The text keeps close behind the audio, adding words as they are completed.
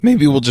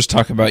Maybe we'll just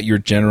talk about your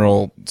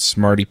general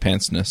smarty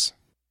pantsness.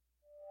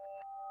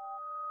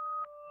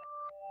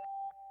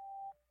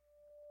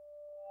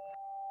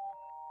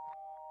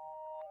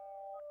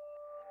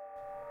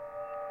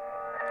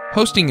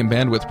 Hosting and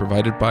bandwidth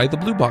provided by the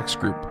Blue Box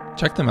Group.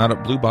 Check them out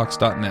at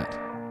bluebox.net.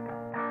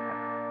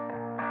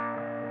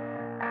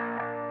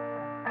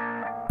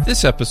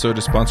 This episode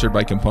is sponsored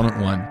by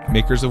Component One,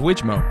 makers of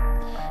Widgmo.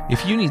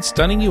 If you need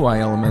stunning UI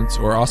elements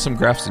or awesome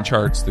graphs and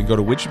charts, then go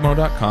to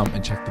widgmo.com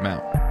and check them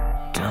out.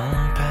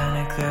 Don't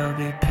panic, they'll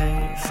be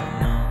paid for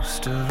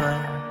most of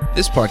us.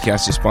 This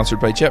podcast is sponsored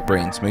by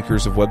JetBrains,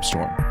 makers of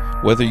WebStorm.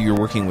 Whether you're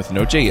working with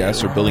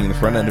Node.js or building the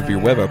front end of your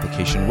web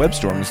application,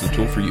 WebStorm is the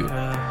tool for you.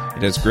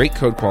 It has great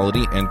code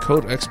quality and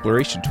code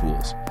exploration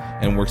tools,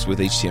 and works with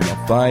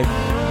HTML5,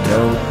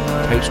 Node,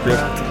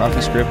 TypeScript,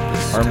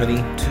 CoffeeScript,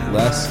 Harmony,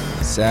 Less,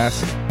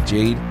 Sass,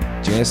 Jade,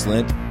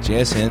 JSLint,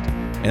 JSHint,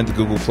 and the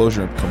Google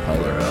Closure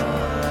compiler.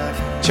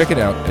 Check it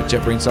out at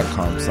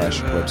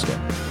jetbrains.com/webstorm.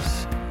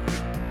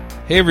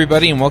 Hey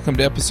everybody, and welcome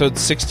to episode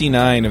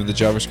 69 of the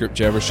JavaScript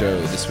Jabber Show.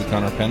 This week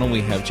on our panel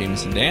we have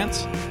Jameson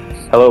Dance.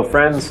 Hello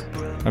friends.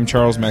 I'm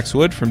Charles Max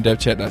Wood from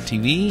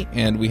devchat.tv,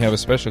 and we have a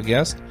special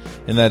guest,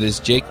 and that is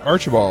Jake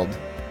Archibald.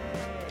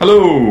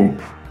 Hello.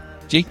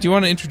 Jake, do you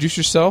want to introduce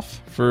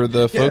yourself for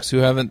the folks who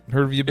haven't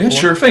heard of you before? Yeah,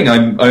 sure thing.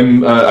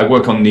 I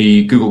work on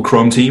the Google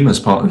Chrome team as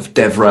part of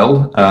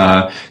DevRel.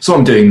 So what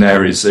I'm doing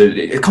there is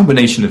a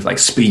combination of like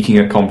speaking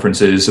at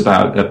conferences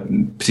about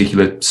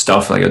particular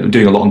stuff. Like I'm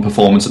doing a lot on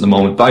performance at the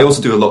moment, but I also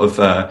do a lot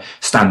of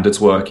standards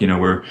work. You know,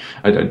 where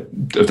I've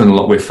done a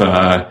lot with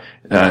an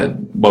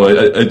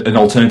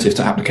alternative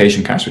to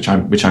application cache, which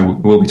I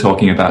will be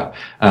talking about,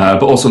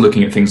 but also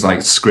looking at things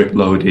like script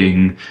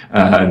loading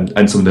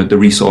and some of the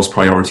resource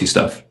priority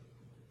stuff.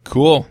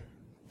 Cool.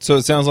 So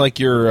it sounds like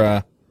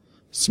you're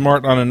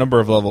smart on a number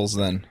of levels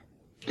then.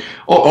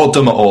 Or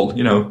dumb at all,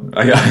 you know.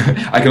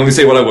 I can only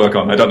say what I work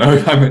on. I don't know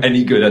if I'm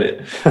any good at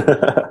it.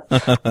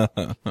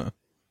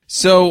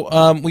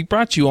 So we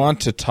brought you on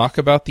to talk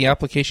about the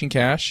application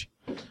cache.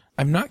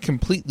 I'm not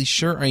completely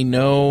sure I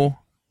know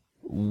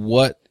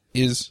what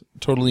is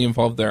totally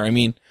involved there. I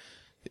mean,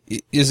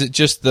 is it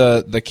just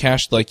the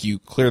cache, like you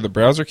clear the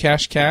browser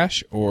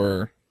cache,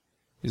 or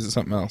is it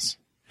something else?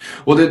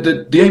 Well,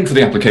 the aim for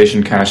the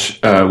application cache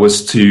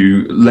was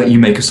to let you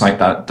make a site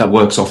that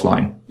works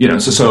offline. You know,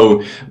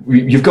 so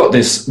we've got the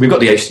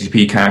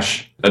HTTP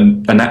cache,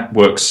 and that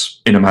works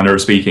in a manner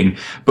of speaking.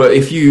 But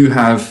if you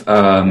have,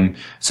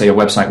 say, a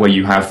website where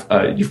you have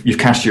you've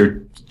cached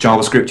your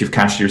JavaScript, you've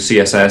cached your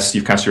CSS,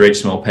 you've cached your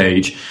HTML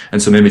page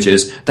and some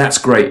images, that's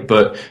great,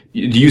 but the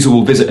user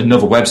will visit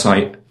another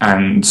website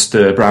and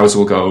the browser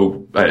will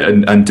go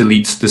and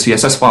delete the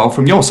CSS file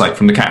from your site,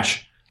 from the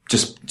cache,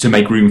 just to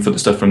make room for the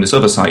stuff from this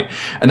other site.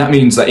 And that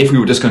means that if we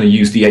were just going to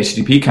use the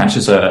HTTP cache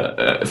as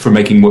for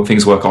making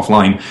things work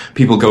offline,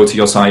 people go to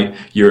your site,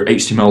 your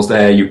HTML's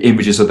there, your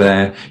images are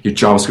there, your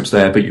JavaScript's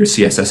there, but your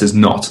CSS is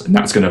not, and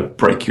that's going to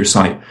break your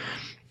site.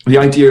 The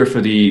idea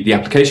for the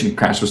application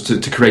cache was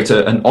to create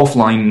an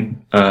offline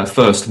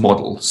first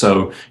model.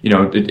 So, you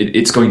know,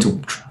 it's going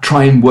to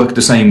try and work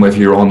the same whether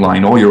you're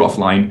online or you're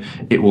offline.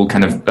 It will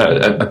kind of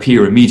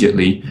appear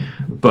immediately,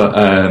 but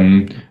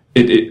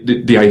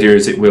the idea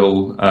is it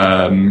will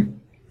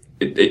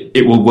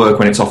work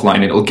when it's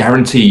offline. It'll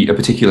guarantee a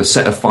particular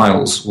set of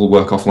files will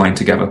work offline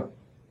together.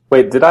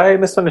 Wait, did I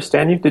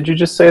misunderstand you? Did you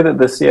just say that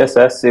the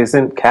CSS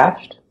isn't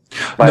cached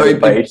by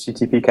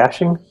HTTP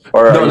caching?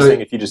 Or are you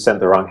saying if you just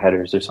sent the wrong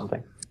headers or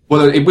something?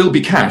 Well, it will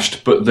be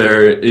cached, but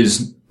there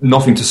is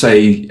nothing to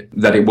say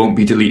that it won't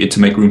be deleted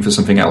to make room for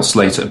something else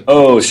later.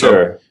 Oh,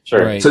 sure.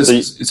 Right. So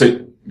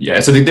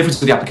the difference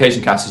with the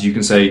application cache is you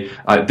can say,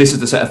 this is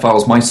the set of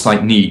files my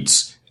site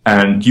needs,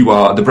 and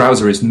the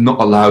browser is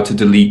not allowed to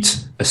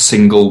delete a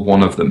single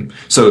one of them.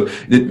 So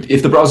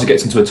if the browser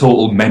gets into a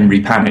total memory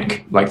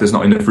panic, like there's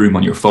not enough room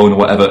on your phone or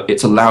whatever,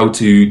 it's allowed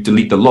to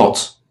delete the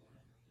lot,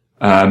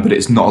 but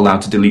it's not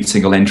allowed to delete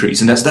single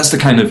entries. And that's the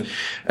kind of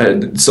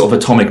sort of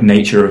atomic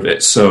nature of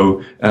it.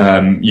 So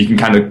you can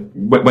kind of,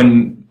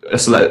 when a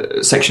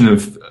section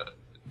of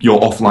your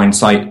offline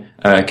site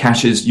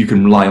caches, you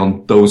can rely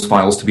on those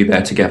files to be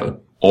there together,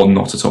 or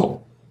not at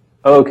all.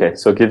 Okay,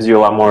 so it gives you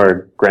a lot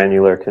more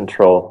granular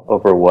control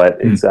over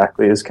what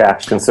exactly is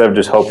cached, instead of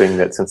just hoping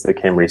that since they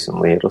came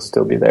recently, it'll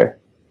still be there.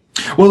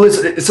 Well,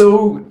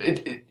 you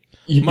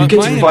get to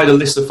provide a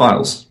list of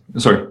files.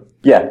 Sorry.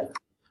 Yeah.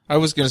 I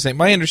was going to say,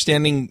 my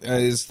understanding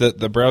is that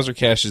the browser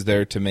cache is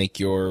there to make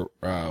your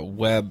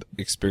web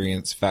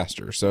experience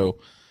faster. So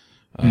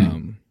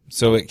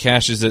so it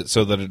caches it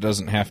so that it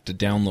doesn't have to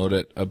download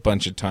it a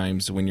bunch of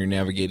times when you're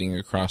navigating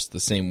across the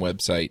same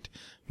website,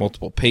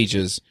 multiple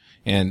pages,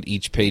 and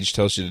each page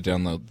tells you to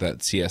download that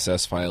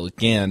CSS file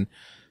again.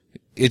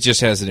 It just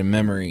has it in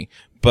memory.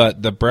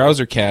 But the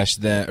browser cache,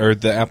 or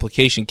the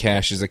application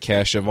cache, is a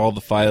cache of all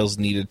the files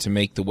needed to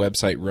make the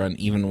website run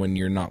even when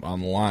you're not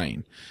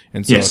online.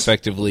 And so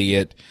effectively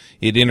it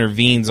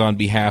intervenes on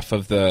behalf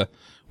of the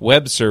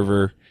web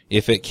server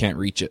if it can't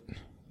reach it.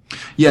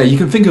 Yeah, you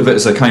can think of it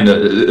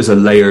as a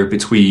layer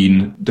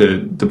between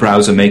the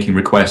browser making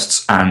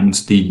requests and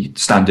the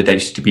standard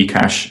HTTP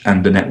cache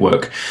and the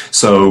network.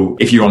 So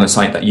if you're on a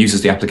site that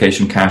uses the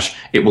application cache,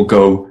 it will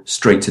go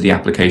straight to the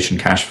application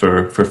cache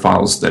for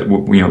files that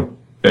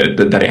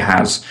that it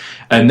has,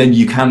 and then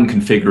you can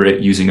configure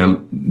it using a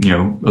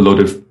load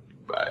of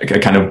a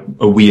kind of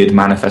a weird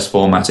manifest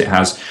format it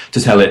has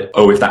to tell it,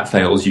 if that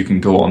fails, you can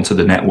go onto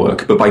the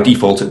network, but by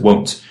default it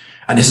won't.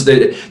 And this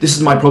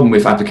is my problem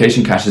with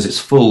application caches. It's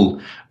full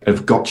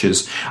of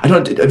gotchas.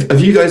 Have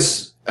you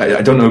guys,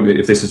 I don't know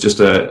if this is just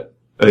a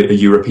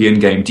European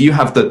game. Do you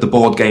have the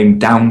board game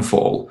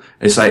Downfall?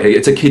 It's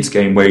a kid's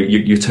game where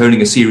you're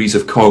turning a series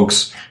of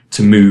cogs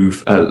to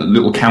move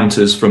little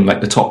counters from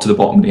like the top to the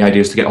bottom. The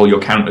idea is to get all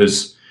your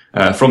counters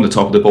from the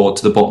top of the board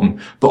to the bottom.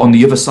 But on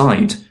the other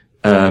side,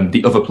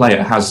 the other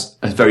player has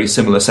a very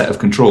similar set of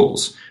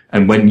controls.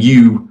 And when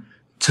you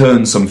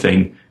turn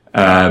something,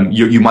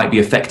 you might be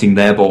affecting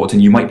their board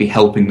and you might be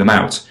helping them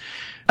out.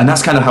 And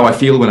that's kind of how I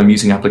feel when I'm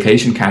using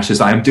application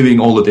caches. I am doing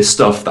all of this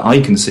stuff that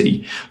I can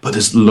see, but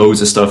there's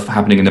loads of stuff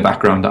happening in the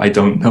background that I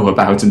don't know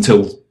about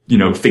until,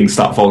 things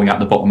start falling out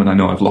the bottom and I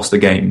know I've lost the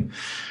game.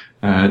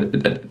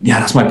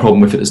 That's my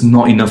problem with it. There's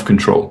not enough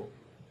control.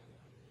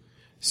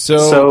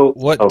 So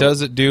what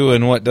does it do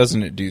and what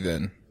doesn't it do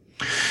then?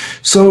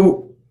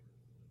 So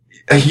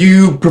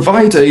you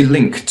provide a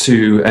link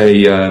to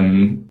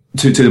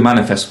to the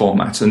manifest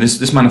format, and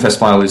this manifest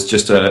file is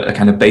just a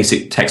kind of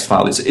basic text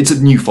file. It's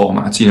a new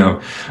format,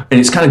 and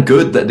it's kind of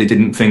good that they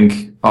didn't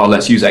think,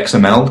 let's use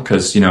XML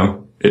because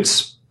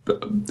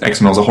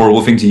XML is a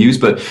horrible thing to use,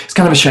 but it's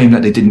kind of a shame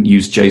that they didn't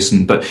use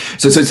JSON. But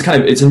so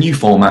it's a new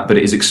format, but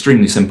it is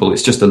extremely simple.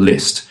 It's just a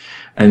list,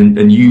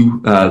 and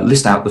you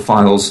list out the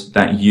files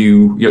that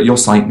your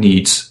site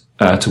needs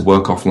to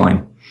work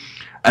offline.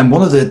 And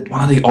one of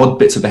the odd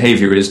bits of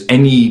behavior is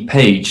any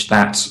page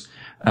that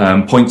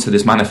points to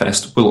this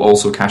manifest will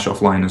also cache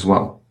offline as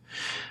well.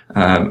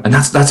 And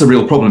that's a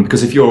real problem,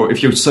 because if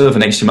you serve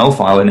an HTML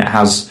file and it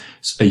has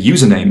a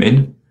username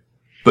in,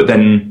 but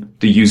then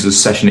the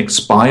user's session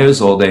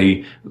expires or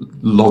they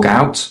log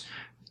out,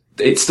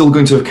 it's still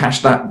going to have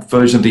cached that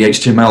version of the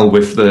HTML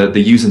with the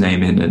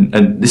username in.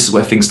 And this is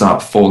where things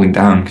start falling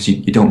down, because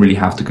you don't really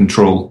have the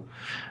control.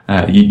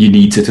 You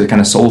need to kind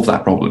of solve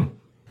that problem.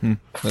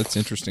 That's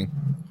interesting.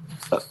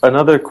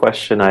 Another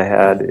question I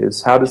had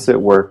is, how does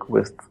it work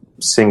with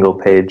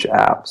single-page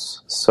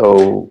apps?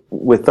 So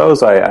with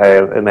those, I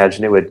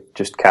imagine it would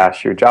just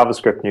cache your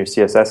JavaScript and your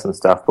CSS and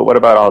stuff, but what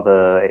about all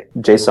the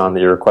JSON that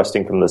you're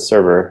requesting from the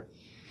server?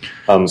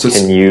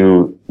 Can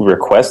you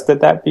request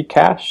that be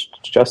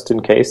cached just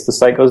in case the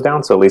site goes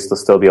down, so at least they'll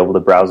still be able to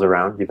browse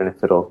around, even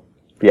if it'll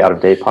be out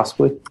of date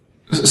possibly?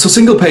 So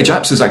single-page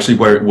apps is actually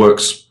where it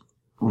works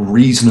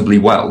reasonably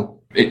well.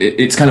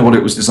 It's kind of what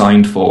it was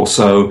designed for.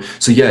 So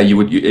yeah, you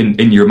would,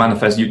 in your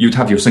manifest, you'd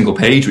have your single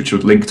page, which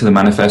would link to the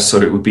manifest,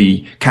 so it would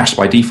be cached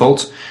by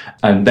default.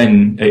 And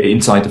then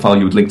inside the file,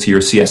 you would link to your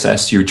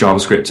CSS, your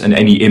JavaScript, and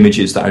any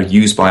images that are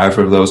used by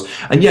either of those.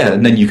 And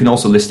then you can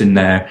also list in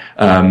there,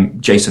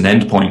 JSON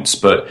endpoints.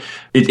 But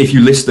if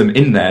you list them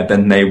in there,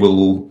 then they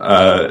will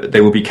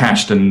be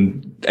cached,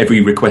 and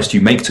every request you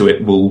make to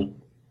it will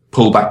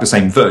pull back the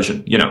same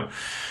version,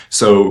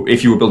 So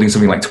if you were building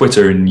something like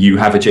Twitter and you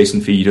have a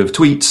JSON feed of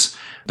tweets,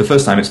 the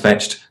first time it's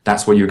fetched,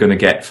 that's what you're going to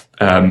get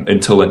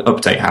until an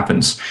update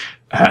happens.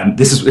 And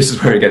this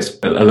is where it gets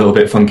a little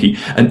bit funky.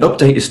 An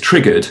update is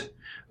triggered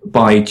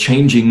by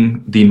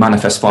changing the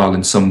manifest file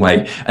in some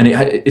way, and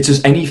it's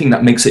just anything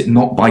that makes it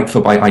not byte for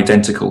byte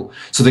identical.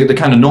 So the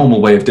kind of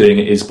normal way of doing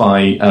it is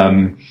by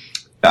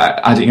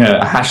adding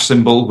a hash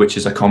symbol, which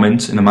is a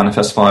comment in a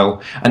manifest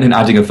file, and then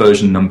adding a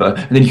version number,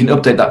 and then you can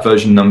update that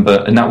version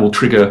number, and that will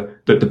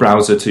trigger the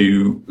browser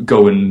to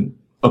go and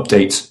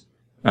update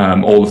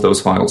all of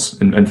those files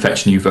and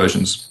fetch new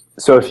versions.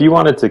 So if you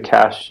wanted to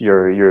cache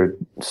your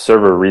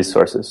server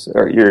resources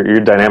or your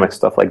dynamic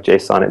stuff like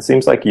JSON, it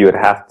seems like you would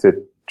have to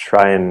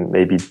try and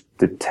maybe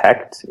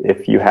detect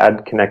if you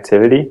had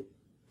connectivity,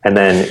 and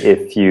then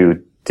if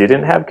you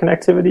didn't have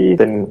connectivity,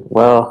 then,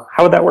 well,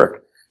 how would that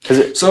work?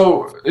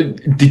 So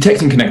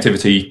detecting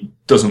connectivity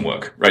doesn't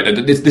work, right?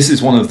 This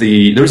is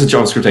there is a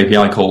JavaScript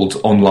API called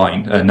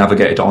Online,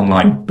 Navigated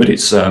Online, but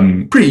it's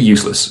pretty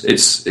useless.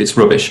 It's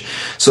rubbish.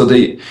 So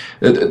the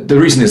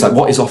reason is, like,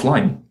 what is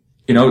offline?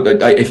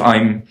 If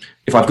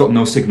I've got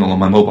no signal on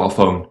my mobile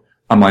phone,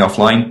 am I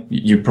offline?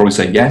 You'd probably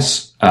say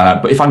yes.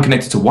 But if I'm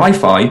connected to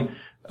Wi-Fi,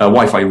 a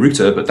Wi-Fi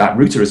router, but that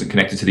router isn't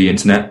connected to the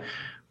internet,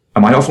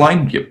 am I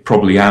offline? Yeah,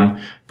 probably am.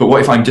 But what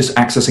if I'm just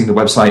accessing the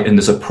website and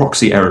there's a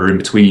proxy error in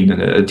between,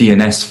 a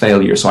DNS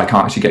failure, so I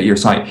can't actually get your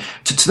site?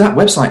 To that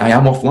website, I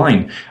am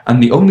offline.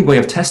 And the only way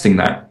of testing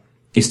that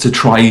is to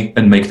try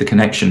and make the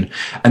connection.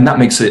 And that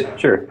makes it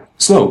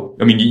slow.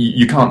 I mean,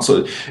 you can't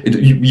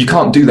you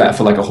can't do that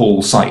for like a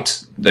whole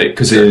site,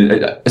 because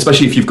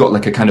especially if you've got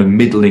like a kind of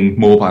middling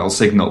mobile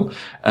signal,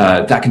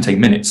 that can take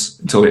minutes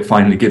until it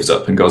finally gives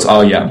up and goes,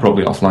 oh yeah, I'm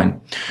probably offline.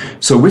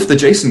 So with the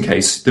JSON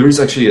case, there is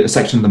actually a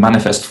section of the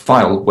manifest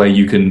file where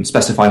you can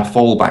specify a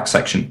fallback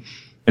section.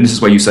 And this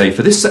is where you say,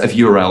 for this set of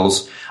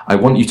URLs, I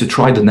want you to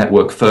try the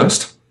network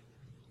first.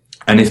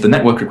 And if the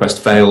network request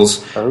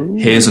fails,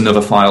 here's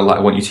another file that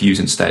I want you to use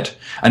instead.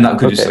 And that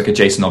could be just like a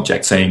JSON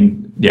object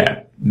saying,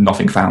 yeah,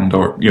 nothing found,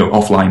 or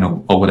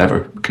offline or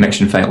whatever,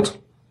 connection failed.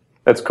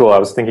 That's cool. I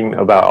was thinking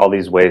about all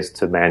these ways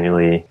to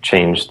manually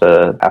change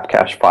the app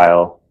cache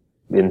file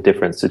in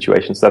different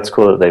situations. That's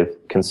cool that they've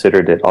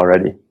considered it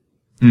already.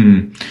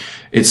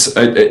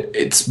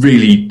 It's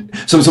really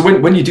so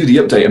when you do the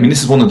update, I mean,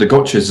 this is one of the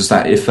gotchas, is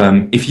that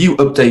if you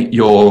update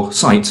your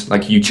site,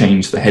 like you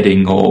change the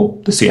heading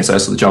or the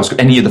CSS or the JavaScript,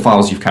 any of the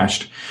files you've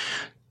cached,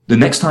 the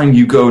next time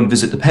you go and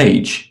visit the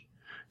page,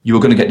 you are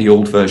going to get the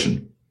old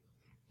version.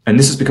 And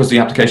this is because the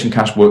application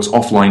cache works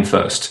offline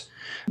first.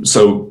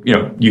 So,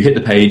 you hit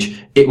the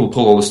page, it will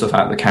pull all the stuff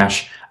out of the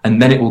cache,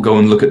 and then it will go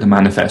and look at the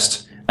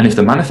manifest. And if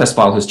the manifest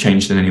file has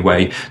changed in any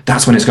way,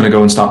 that's when it's going to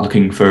go and start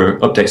looking for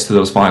updates to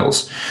those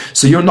files.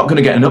 So you're not going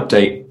to get an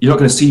update. You're not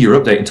going to see your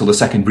update until the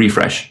second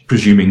refresh,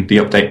 presuming the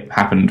update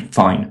happened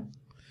fine.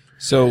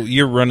 So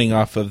you're running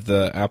off of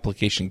the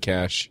application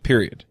cache,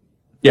 period.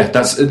 Yeah,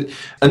 that's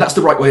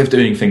the right way of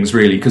doing things,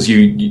 really, because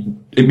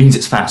it means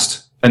it's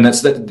fast. And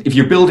that's that. If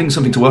you're building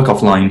something to work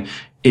offline,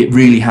 it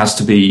really has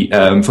to be,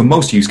 for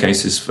most use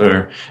cases,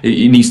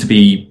 it needs to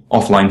be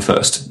offline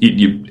first.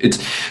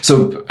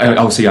 So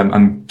obviously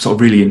I'm sort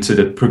of really into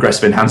the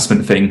progressive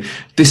enhancement thing.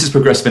 This is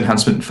progressive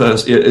enhancement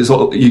first.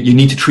 You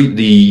need to treat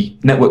the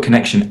network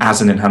connection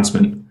as an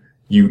enhancement.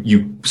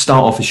 You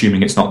start off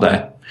assuming it's not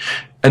there.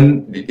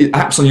 And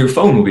apps on your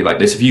phone will be like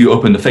this. If you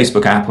open the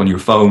Facebook app on your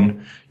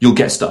phone, you'll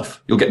get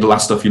stuff. You'll get the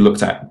last stuff you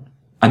looked at.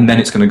 And then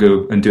it's going to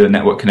go and do a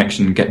network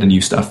connection and get the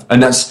new stuff.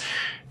 And that's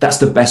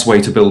the best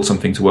way to build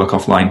something to work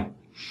offline.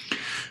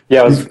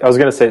 Yeah, I was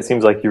going to say, it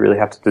seems like you really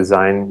have to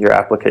design your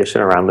application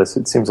around this.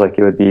 It seems like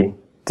it would be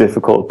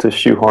difficult to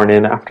shoehorn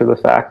in after the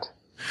fact.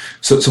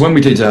 So when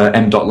we did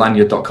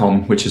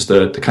m.lanyard.com, which is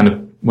the kind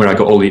of where I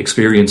got all the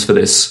experience for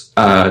this,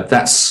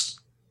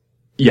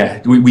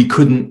 we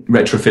couldn't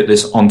retrofit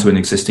this onto an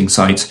existing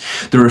site.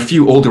 There are a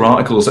few older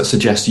articles that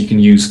suggest you can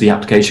use the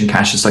application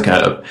cache as like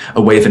a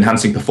way of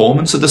enhancing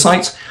performance of the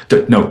site.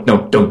 Don't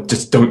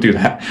do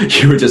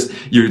that. You're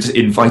just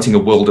inviting a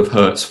world of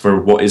hurt for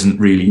what isn't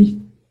really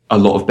a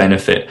lot of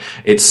benefit.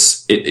 It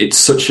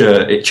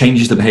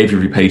changes the behavior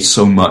of your page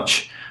so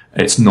much.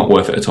 It's not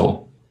worth it at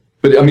all.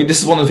 But I mean,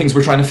 this is one of the things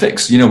we're trying to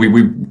fix.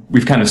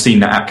 We've kind of seen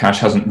that app cache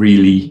hasn't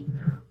really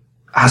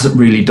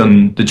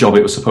done the job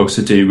it was supposed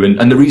to do.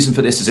 And the reason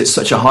for this is it's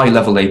such a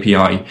high-level API,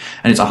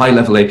 and it's a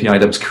high-level API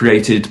that was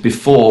created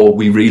before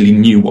we really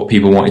knew what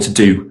people wanted to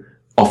do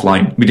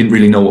offline. We didn't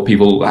really know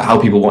how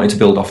people wanted to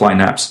build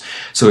offline apps.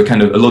 So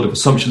a lot of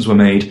assumptions were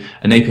made,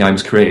 an API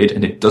was created,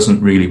 and it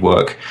doesn't really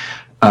work.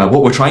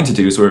 What we're trying to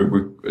do is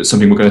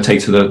something we're going to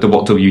take to the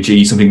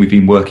WhatWG, something we've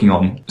been working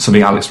on,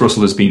 something Alex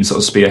Russell has been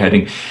sort of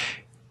spearheading,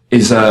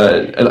 is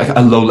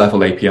a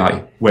low-level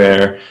API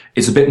where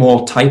it's a bit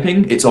more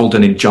typing. It's all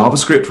done in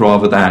JavaScript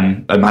rather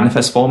than a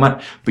manifest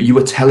format, but you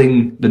are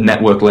telling the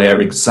network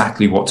layer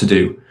exactly what to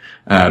do.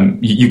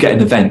 You get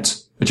an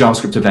event, a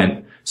JavaScript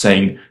event,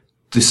 saying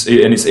this,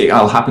 and it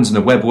all happens in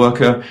a web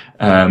worker.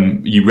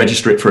 You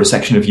register it for a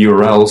section of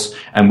URLs,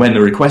 and when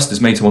the request is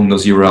made to one of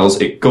those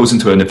URLs, it goes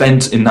into an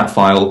event in that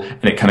file,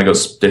 and it kind of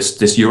goes,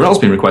 this URL's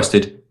been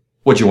requested.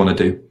 What do you want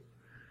to do?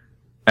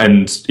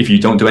 And if you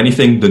don't do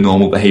anything, the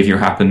normal behavior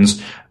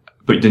happens.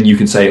 But then you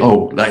can say,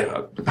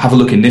 have a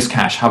look in this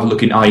cache, have a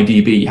look in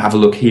IDB, have a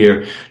look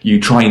here. You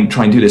try and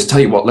do this. Tell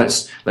you what,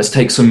 let's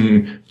take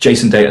some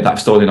JSON data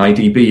that's stored in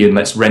IDB and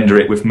let's render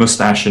it with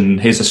mustache, and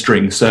here's a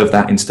string, serve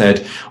that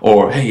instead.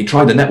 Or, hey,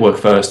 try the network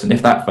first, and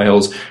if that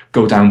fails,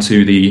 go down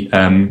to the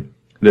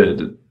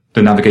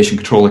navigation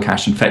controller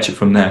cache and fetch it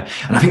from there.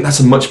 And I think that's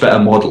a much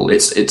better model.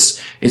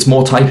 It's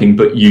more typing,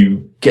 but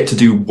you get to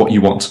do what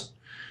you want.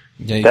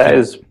 Yeah, that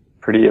is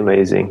pretty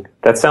amazing.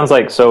 That sounds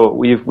like, so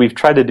we've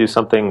tried to do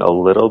something a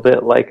little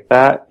bit like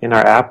that in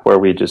our app, where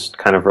we just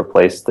kind of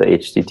replace the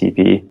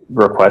HTTP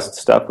request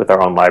stuff with our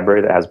own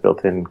library that has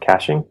built-in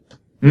caching.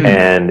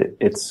 And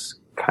it's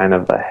kind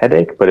of a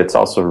headache, but it's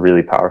also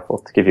really powerful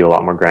to give you a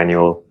lot more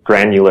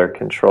granular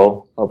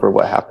control over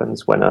what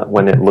happens when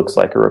it looks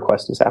like a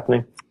request is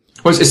happening.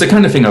 Well, it's the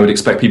kind of thing I would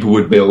expect people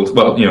would build.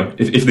 Well,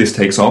 if this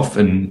takes off,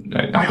 and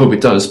I hope it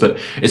does, but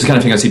it's the kind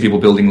of thing I see people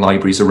building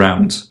libraries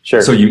around.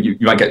 Sure. So you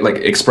might get like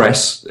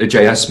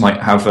Express.js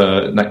might have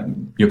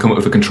you come up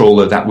with a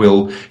controller that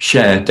will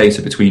share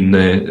data between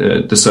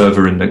the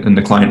server and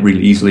the client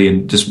really easily,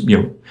 and just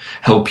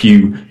help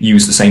you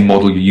use the same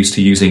model you're used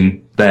to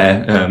using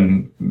there,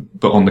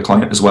 but on the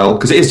client as well,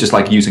 because it is just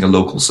like using a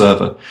local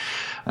server.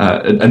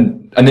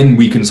 And then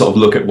we can sort of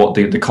look at what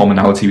the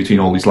commonality between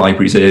all these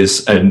libraries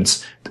is,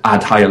 and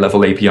add higher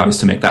level APIs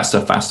to make that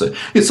stuff faster.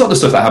 It's sort of the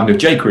stuff that happened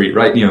with jQuery,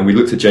 right? We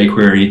looked at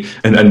jQuery,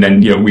 and then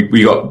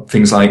we got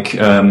things like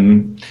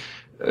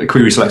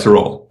query selector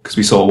all, because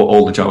we saw what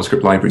all the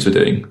JavaScript libraries were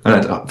doing.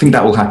 And I think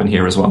that will happen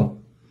here as well.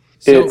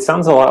 It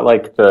sounds a lot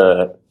like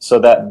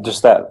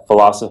that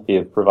philosophy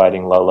of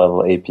providing low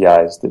level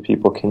APIs that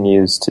people can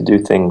use to do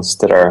things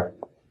that are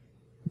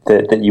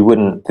that you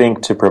wouldn't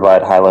think to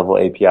provide high-level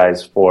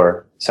APIs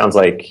for. Sounds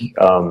like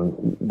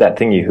that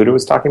thing Yehuda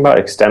was talking about,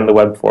 extend the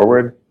web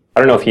forward. I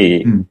don't know if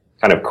he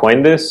kind of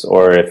coined this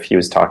or if he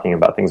was talking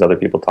about things other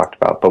people talked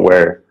about, but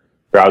where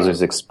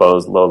browsers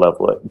expose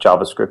low-level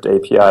JavaScript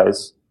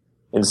APIs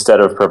instead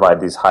of provide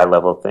these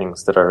high-level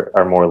things that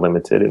are more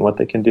limited in what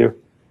they can do.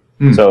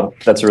 So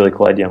that's a really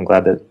cool idea. I'm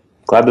glad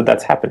that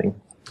that's happening.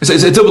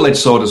 It's a double-edged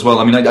sword as well.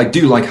 I mean, I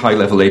do like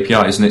high-level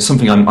APIs, and it's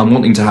something I'm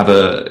wanting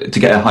to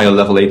get a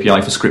higher-level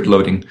API for script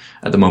loading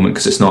at the moment,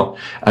 because it's not.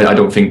 I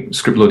don't think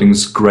script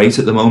loading's great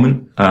at the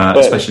moment,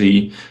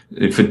 especially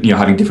for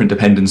having different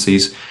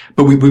dependencies.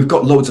 But we've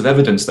got loads of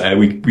evidence there.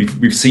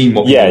 We've seen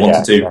what people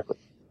want to do, exactly.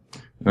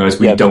 Whereas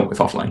we don't with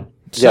offline.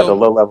 So, the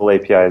low-level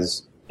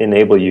APIs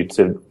enable you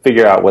to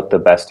figure out what the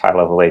best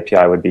high-level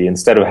API would be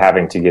instead of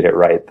having to get it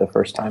right the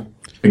first time.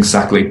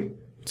 Exactly.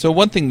 So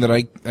one thing that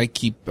I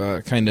keep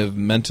kind of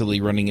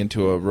mentally running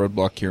into a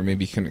roadblock here,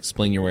 maybe you can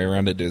explain your way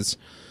around it, is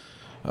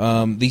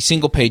these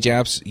single-page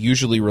apps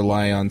usually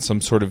rely on some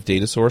sort of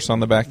data source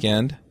on the back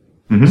end.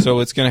 So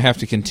it's going to have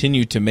to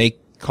continue to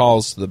make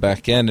calls to the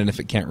back end, and if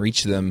it can't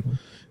reach them,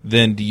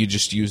 then do you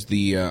just use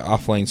the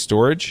offline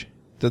storage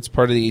that's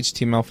part of the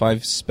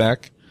HTML5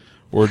 spec,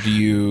 or do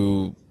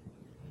you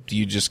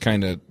just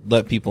kind of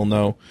let people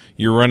know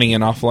you're running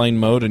in offline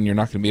mode and you're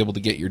not going to be able to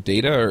get your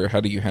data, or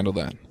how do you handle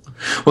that?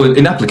 Well,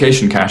 in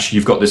application cache,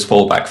 you've got this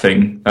fallback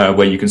thing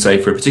where you can say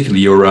for a particular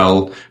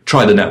URL,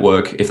 try the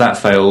network. If that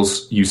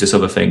fails, use this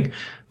other thing,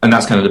 and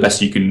that's kind of the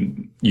best you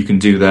can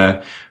do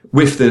there.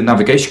 With the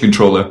navigation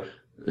controller,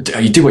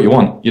 you do what you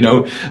want.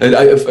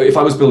 If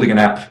I was building an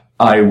app,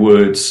 I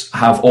would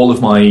have all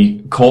of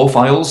my core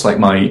files, like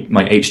my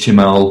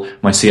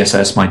HTML, my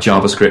CSS, my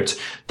JavaScript,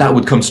 that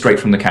would come straight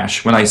from the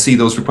cache. When I see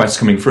those requests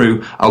coming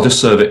through, I'll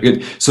just serve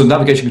it. So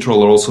navigation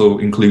controller also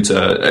includes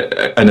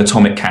an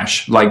atomic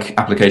cache, like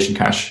application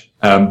cache.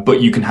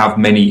 But you can have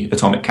many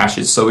atomic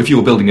caches. So if you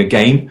were building a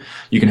game,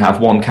 you can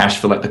have one cache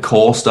for like the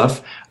core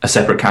stuff, a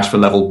separate cache for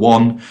level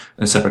 1, and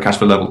a separate cache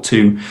for level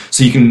 2.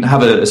 So you can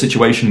have a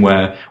situation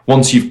where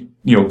once you've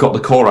got the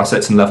core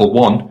assets in level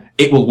 1,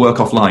 it will work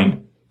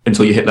offline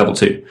until you hit level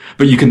 2.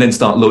 But you can then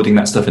start loading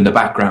that stuff in the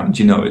background.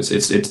 You can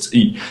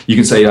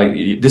say, like,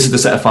 this is the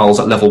set of files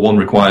that level 1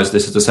 requires,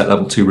 this is the set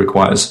level 2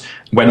 requires.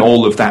 When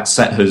all of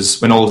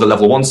the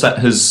level 1 set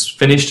has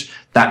finished,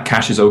 that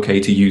cache is okay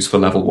to use for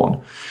level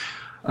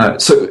 1.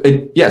 So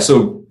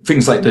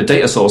things like the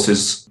data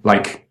sources,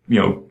 like,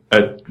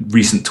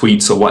 recent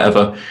tweets or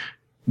whatever,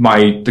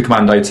 the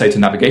command I'd say to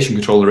navigation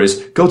controller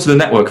is go to the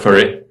network for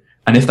it,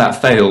 and if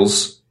that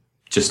fails,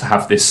 just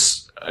have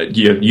this,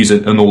 use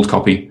an old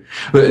copy.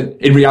 But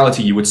in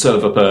reality, you would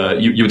serve up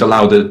you would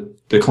allow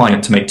the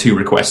client to make 2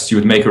 requests. You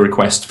would make a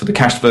request for the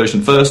cached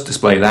version first,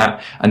 display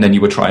that, and then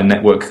you would try a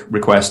network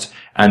request.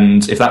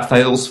 And if that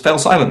fails, fail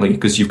silently,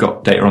 because you've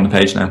got data on the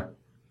page now.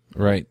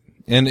 Right.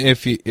 And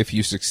if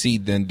you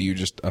succeed, then do you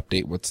just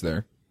update what's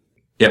there?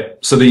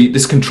 Yep. So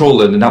this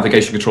controller, the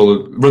navigation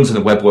controller, runs in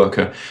a web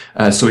worker,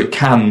 so it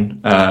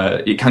can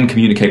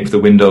communicate with the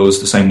windows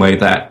the same way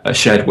that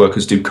shared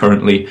workers do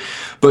currently.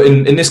 But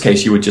in this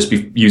case, you would just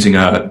be making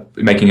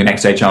an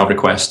XHR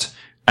request,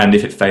 and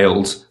if it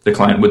failed, the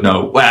client would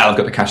know, well, I've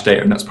got the cache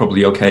data, and that's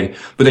probably okay.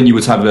 But then you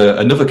would have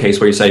another case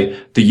where you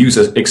say the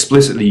user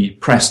explicitly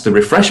pressed the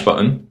refresh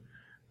button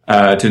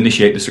to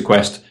initiate this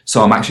request,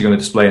 so I'm actually going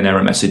to display an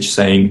error message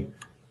saying,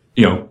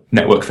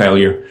 network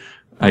failure.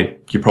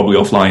 You're probably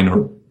offline,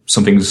 or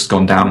something's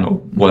gone down, or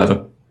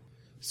whatever.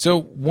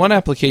 So one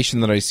application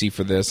that I see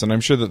for this, and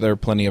I'm sure that there are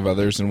plenty of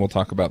others, and we'll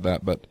talk about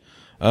that, but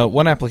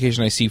one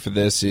application I see for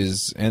this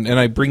is, and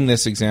I bring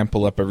this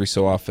example up every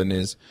so often,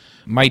 is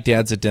my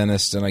dad's a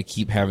dentist, and I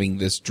keep having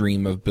this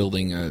dream of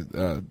building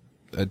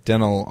a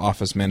dental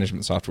office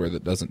management software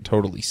that doesn't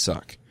totally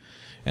suck.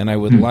 And I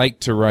would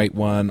like to write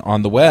one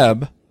on the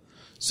web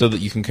so that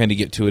you can kind of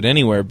get to it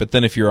anywhere, but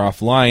then if you're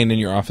offline and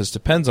your office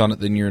depends on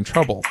it, then you're in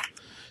trouble.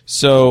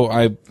 So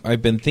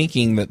I've been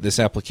thinking that this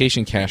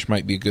application cache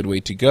might be a good way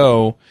to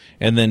go,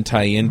 and then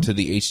tie into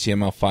the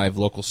HTML5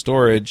 local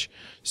storage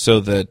so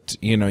that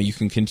you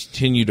can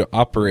continue to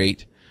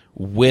operate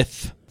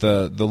with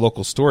the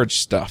local storage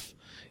stuff.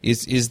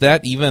 Is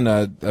that even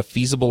a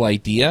feasible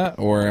idea,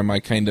 or am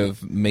I kind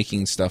of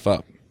making stuff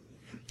up?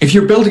 If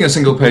you're building a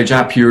single page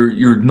app,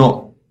 you're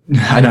not,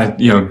 and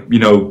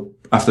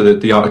after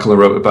the article I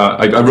wrote about,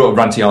 I wrote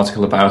a ranty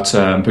article about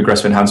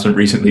progressive enhancement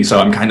recently, so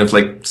I'm kind of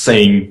like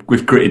saying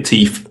with gritted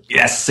teeth,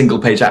 yes, single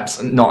page apps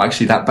are not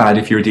actually that bad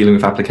if you're dealing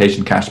with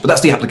application cache, but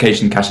that's the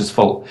application cache's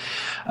fault.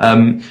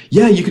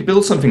 You could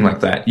build something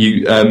like that.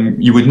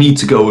 You would need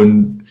to go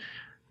and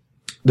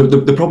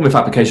the problem with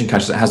application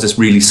cache is it has this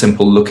really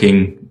simple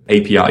looking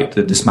API,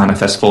 this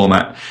manifest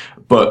format,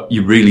 but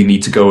you really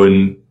need to go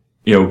and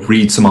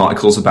read some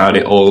articles about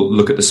it or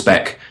look at the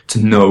spec to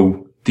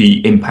know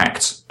the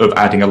impact of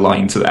adding a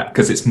line to that,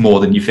 because it's more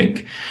than you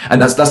think. And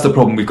that's the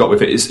problem we've got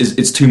with it.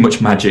 It's too much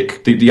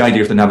magic. The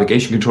idea of the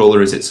navigation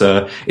controller is it's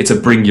a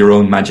bring your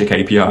own magic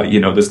API.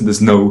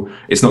 There's no,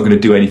 it's not going to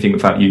do anything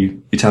without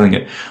you telling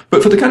it.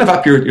 But for the kind of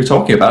app you're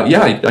talking about,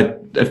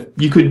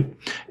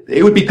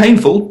 it would be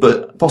painful,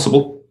 but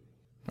possible.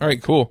 All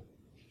right, cool.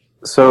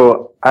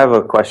 So I have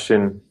a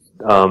question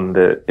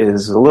that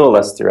is a little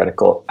less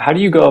theoretical. How do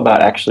you go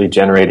about actually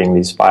generating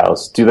these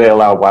files? Do they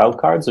allow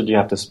wildcards, or do you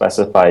have to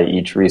specify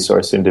each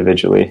resource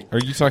individually? Are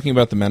you talking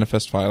about the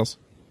manifest files?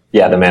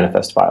 Yeah, the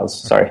manifest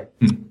files. Sorry.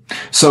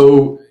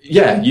 So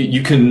yeah,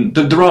 you can.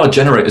 There are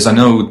generators. I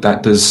know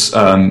that there's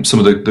some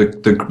of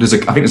there's I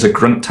think there's a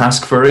grunt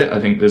task for it.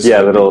 I think there's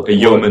a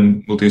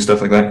yeoman will do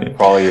stuff like that. Yeah.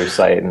 Crawl your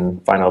site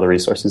and find all the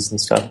resources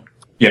and stuff.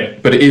 Yeah,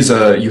 but it is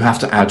you have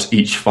to add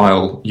each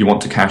file you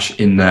want to cache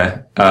in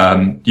there.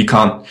 You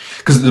can't,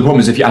 because the problem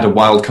is if you add a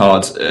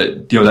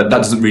wildcard, that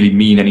doesn't really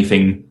mean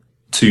anything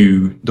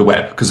to the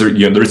web, because there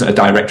isn't a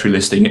directory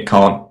listing. It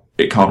can't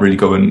really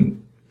go and.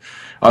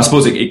 I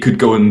suppose it could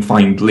go and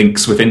find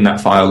links within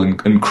that file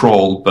and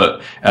crawl,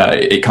 but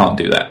it can't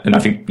do that. And I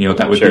think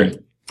that would be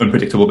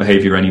unpredictable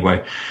behavior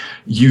anyway.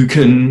 You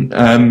can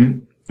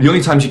the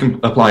only times you can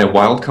apply a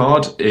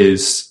wildcard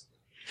is.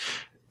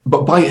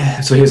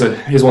 So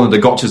here's one of the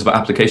gotchas about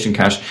application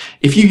cache.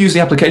 If you use the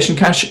application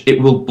cache,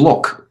 it will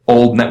block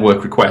all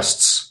network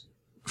requests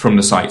from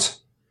the site.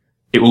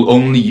 It will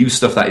only use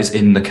stuff that is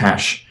in the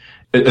cache.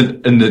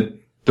 And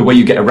the way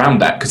you get around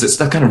that, because it's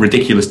that kind of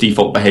ridiculous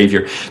default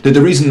behavior.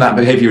 The reason that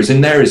behavior is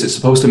in there is it's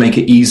supposed to make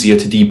it easier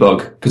to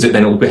debug, because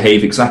then it will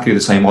behave exactly the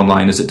same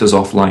online as it does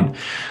offline.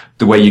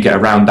 The way you get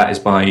around that is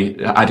by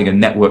adding a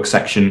network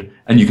section,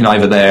 and you can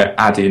either there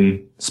add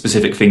in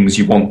specific things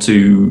you want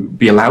to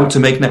be allowed to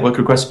make network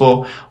requests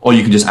for, or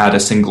you can just add a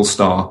single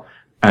star,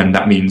 and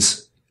that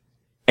means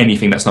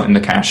anything that's not in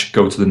the cache,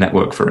 go to the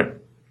network for it.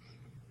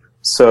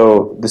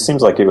 So this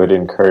seems like it would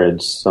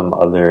encourage some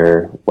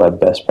other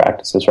web best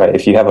practices, right?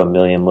 If you have a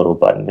million little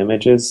button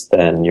images,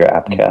 then your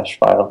app cache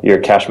file, your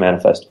cache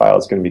manifest file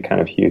is going to be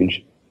kind of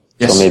huge.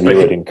 Yes, so maybe it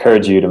would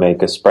encourage you to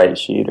make a sprite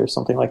sheet or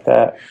something like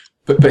that.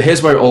 But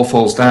here's where it all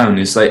falls down,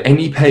 is that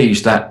any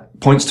page that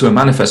points to a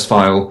manifest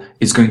file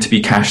is going to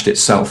be cached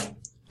itself.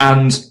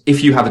 And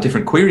if you have a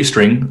different query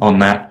string on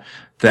that,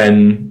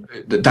 then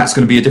that's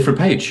going to be a different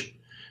page.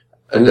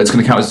 That's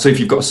going to count. So if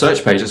you've got a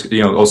search page,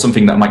 or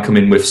something that might come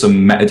in with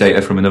some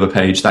metadata from another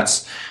page,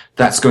 that's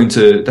going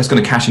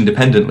to cache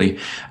independently.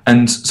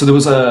 And so there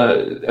was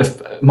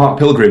a Mark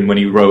Pilgrim, when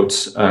he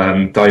wrote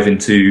Dive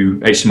into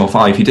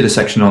HTML5, he did a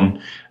section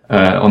on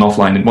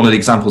offline, and one of the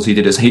examples he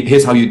did is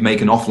here's how you'd make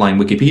an offline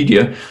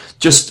Wikipedia.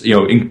 Just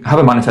have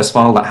a manifest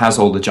file that has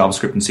all the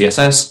JavaScript and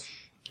CSS,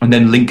 and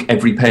then link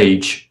every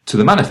page to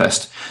the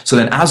manifest. So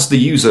then as the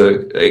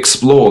user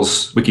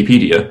explores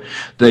Wikipedia,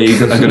 they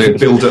are going to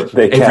build up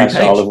they every cache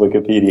page. all of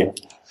Wikipedia.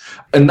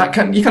 And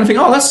you kind of think,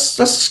 oh,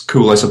 that's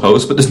cool, I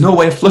suppose, but there's no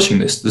way of flushing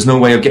this. There's no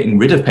way of getting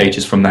rid of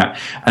pages from that.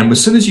 And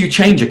as soon as you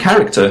change a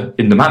character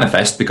in the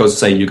manifest, because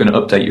say you're going to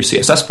update your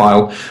CSS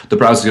file, the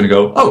browser's going to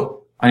go, oh,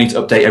 I need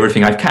to update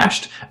everything I've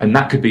cached. And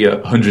that could be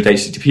 100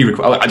 HTTP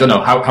requests. I don't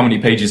know, how many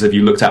pages have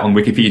you looked at on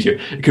Wikipedia?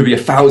 It could be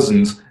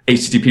 1,000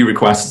 HTTP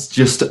requests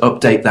just to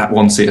update that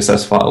one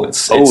CSS file.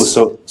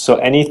 So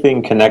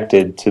anything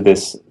connected to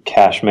this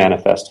cache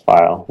manifest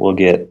file will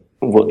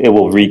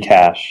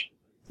recache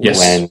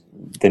when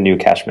the new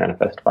cache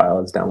manifest file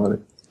is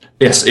downloaded.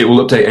 Yes, it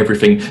will update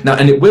everything. Now,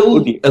 and it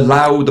will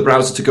allow the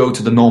browser to go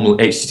to the normal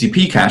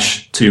HTTP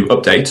cache to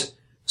update.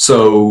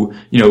 So,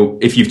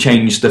 if you've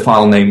changed the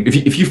file name,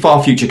 if you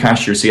far future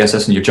cache your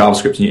CSS and your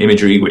JavaScript and your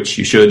imagery, which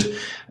you should,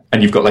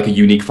 and you've got like a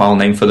unique file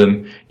name for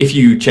them, if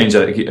you change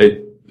a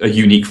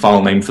unique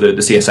file name for the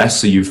CSS,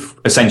 so you've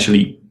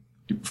essentially,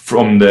 in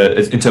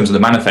terms of the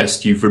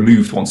manifest, you've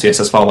removed one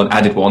CSS file and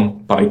added one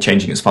by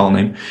changing its file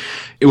name,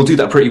 it will do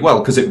that pretty well,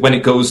 because when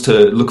it goes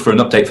to look for an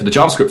update for the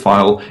JavaScript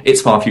file,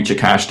 it's far future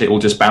cached, it will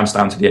just bounce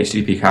down to the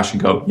HTTP cache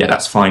and go, yeah,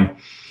 that's fine.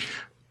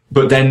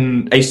 But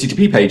then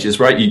HTTP pages,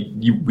 right?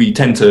 We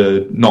tend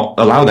to not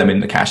allow them in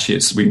the cache.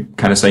 We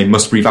kind of say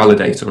must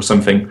revalidate or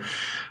something.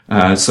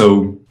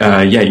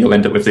 You'll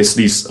end up with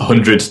these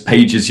 100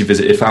 pages you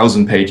visited,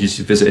 1,000 pages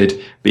you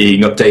visited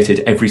being updated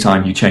every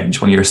time you change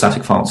one of your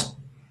static files.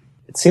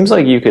 It seems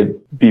like you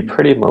could be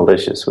pretty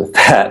malicious with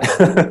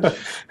that.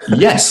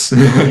 Yes.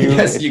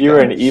 If you're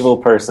an evil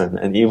person,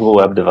 an evil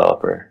web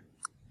developer.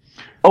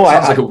 Oh,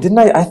 I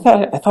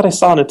thought I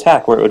saw an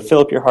attack where it would fill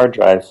up your hard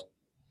drive.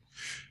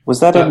 Was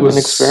that an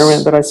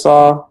experiment that I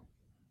saw?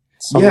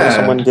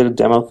 Someone did a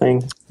demo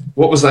thing.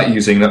 What was that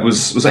using?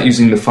 Was that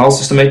using the file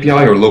system API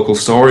or local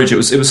storage? It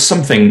was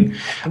something.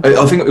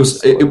 I think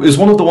it was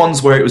one of the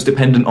ones where it was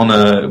dependent on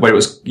where it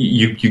was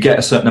you get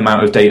a certain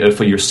amount of data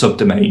for your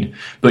subdomain,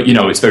 but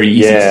it's very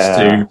easy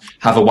to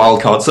have a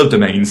wildcard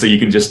subdomain, so you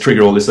can just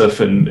trigger all this stuff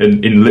and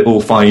in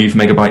little 5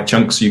 megabyte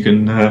chunks you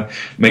can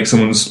make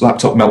someone's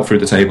laptop melt through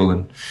the table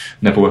and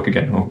never work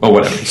again or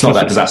whatever. It's not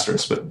that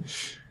disastrous, but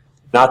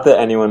not that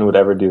anyone would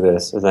ever do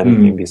this as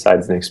anything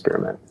besides an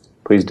experiment.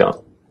 Please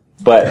don't.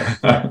 But,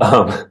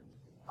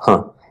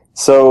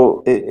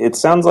 So it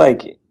sounds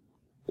like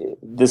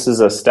this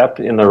is a step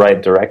in the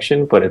right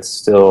direction, but it's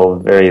still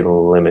very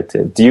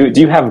limited. Do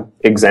you have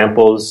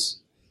examples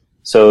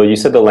So you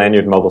said the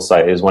Lanyard mobile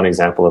site is one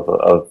example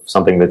of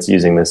something that's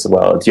using this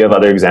well. Do you have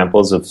other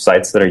examples of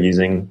sites that are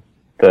using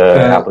the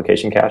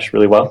application cache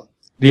really well?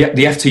 The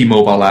FT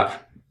mobile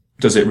app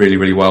does it really,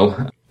 really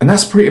well. And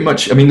that's pretty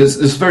much, I mean,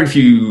 there's very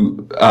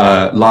few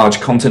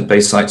large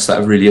content-based sites that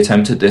have really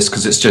attempted this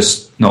because it's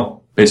just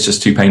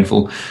too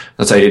painful.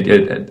 Let's say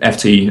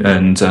FT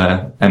and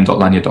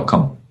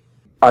m.lanyard.com.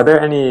 Are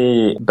there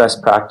any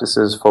best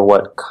practices for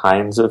what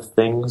kinds of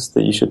things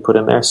that you should put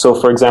in there? So,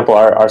 for example,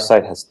 our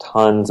site has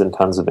tons and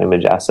tons of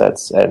image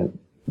assets, and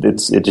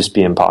it'd just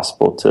be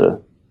impossible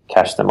to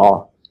cache them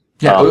all.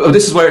 Yeah,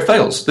 this is where it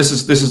fails. This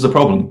is the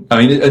problem.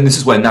 I mean, and this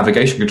is where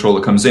Navigation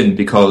Controller comes in,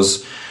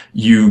 because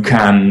you'll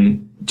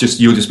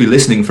just be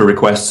listening for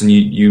requests and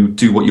you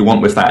do what you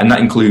want with that, and that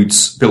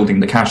includes building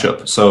the cache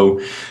up. So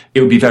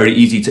it would be very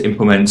easy to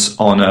implement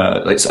on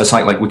a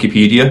site like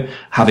Wikipedia,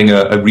 having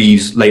a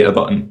read later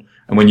button.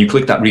 And when you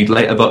click that read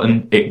later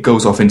button, it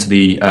goes off into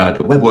the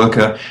web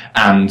worker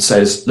and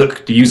says,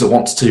 look, the user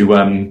wants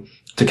to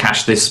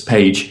cache this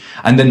page.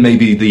 And then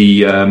maybe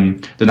the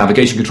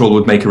navigation controller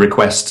would make a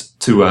request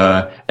to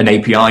an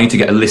API to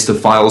get a list of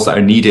files that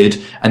are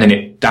needed. And then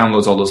it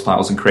downloads all those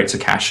files and creates a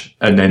cache.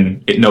 And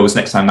then it knows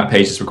next time that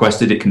page is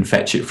requested, it can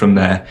fetch it from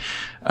there.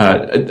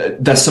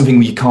 That's something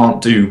we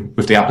can't do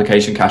with the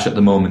application cache at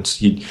the moment.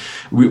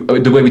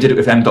 The way we did it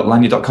with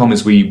m.lanyard.com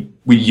is we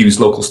use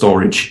local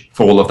storage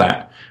for all of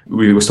that.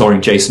 We were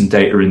storing JSON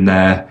data in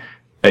there.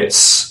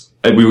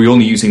 We were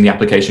only using the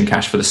application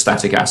cache for the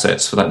static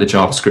assets, for like the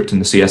JavaScript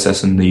and the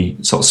CSS and the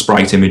sort of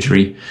sprite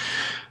imagery.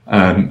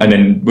 And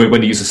then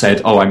when the user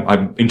said, "Oh,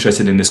 I'm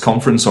interested in this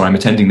conference," or "I'm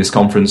attending this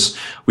conference,"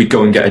 we'd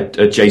go and get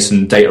a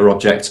JSON data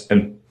object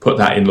and put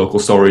that in local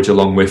storage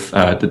along with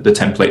the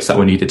templates that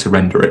were needed to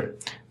render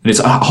it. And it's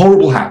a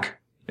horrible hack.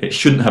 It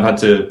shouldn't have had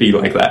to be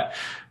like that.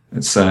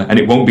 And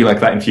it won't be like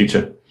that in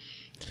future.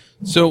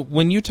 So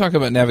when you talk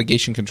about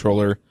Navigation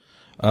Controller,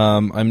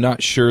 I'm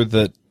not sure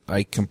that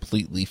I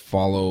completely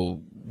follow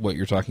what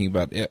you're talking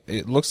about.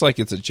 It looks like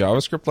it's a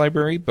JavaScript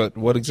library, but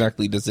what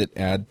exactly does it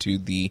add to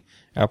the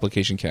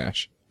application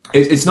cache?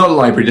 It's not a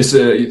library. I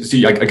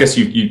guess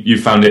you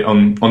found it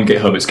on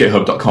GitHub. It's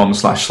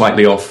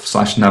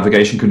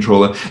github.com/slightlyOff/navigation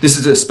controller. This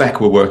is a spec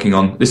we're working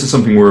on. This is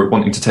something we're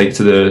wanting to take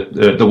to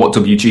the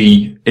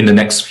WhatWG in the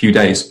next few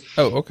days.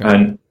 Oh, okay.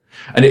 And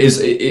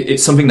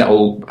it's something that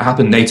will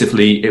happen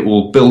natively. It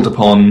will build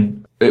upon.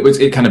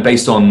 It kind of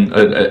based on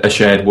a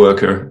shared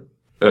worker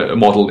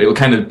model.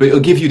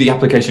 It'll give you the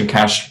application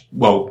cache.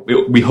 Well,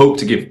 we hope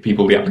to give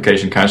people the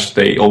application cache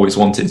they always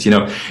wanted.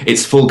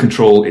 It's full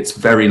control. It's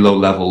very low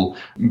level,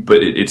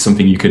 but it's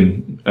something you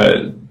can,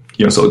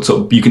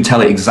 so you can tell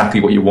it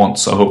exactly what you want.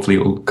 So hopefully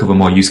it will cover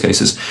more use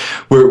cases.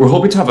 We're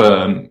hoping to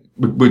have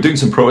we're doing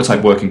some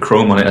prototype work in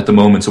Chrome on it at the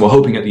moment. So we're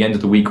hoping at the end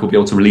of the week we'll be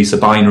able to release a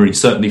binary,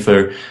 certainly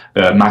for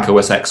Mac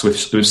OS X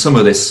with some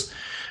of this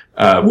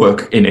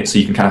work in it, so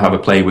you can kind of have a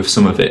play with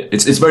some of it.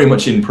 It's very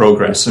much in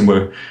progress, and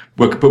we're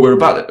at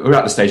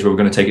the stage where we're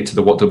going to take it to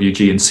the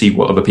WhatWG and see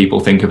what other people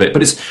think of it.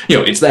 But it's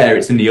there,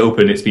 it's in the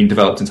open, it's been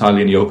developed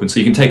entirely in the open, so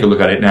you can take a look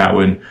at it now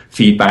and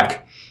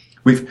feedback.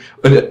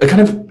 A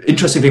kind of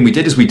interesting thing we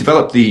did is we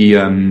developed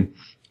the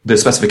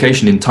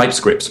specification in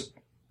TypeScript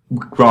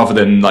rather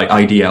than like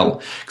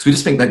IDL, because we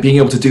just think that being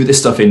able to do this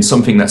stuff in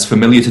something that's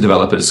familiar to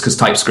developers, because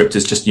TypeScript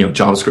is just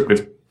JavaScript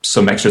with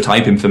some extra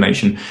type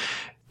information.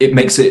 It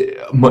makes it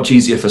much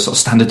easier for sort of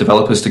standard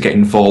developers to get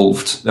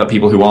involved.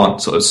 People who aren't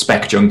sort of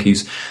spec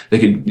junkies, they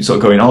could sort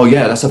of go in, oh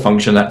yeah, that's a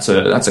function, that's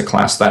a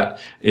class that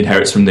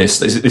inherits from this.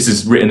 This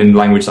is written in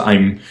language that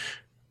I'm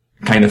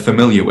kind of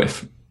familiar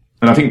with.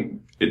 And I think,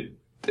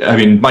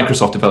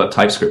 Microsoft developed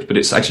TypeScript, but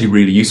it's actually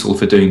really useful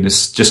for doing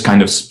this, just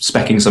kind of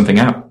specking something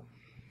out.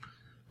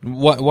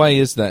 Why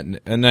is that?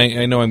 And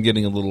I know I'm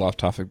getting a little off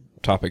topic,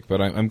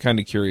 but I'm kind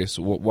of curious.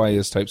 Why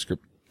is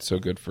TypeScript so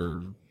good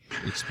for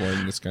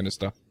exploring this kind of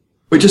stuff?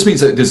 It just means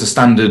that there's a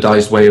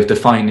standardized way of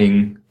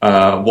defining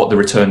what the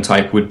return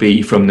type would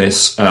be from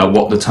this,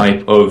 what the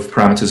type of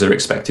parameters are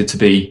expected to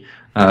be.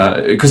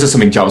 Because there's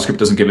something JavaScript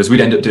doesn't give us.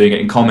 We'd end up doing it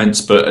in comments,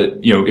 but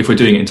if we're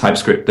doing it in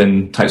TypeScript,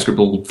 then TypeScript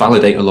will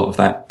validate a lot of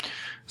that.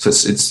 So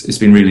it's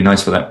been really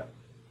nice for that.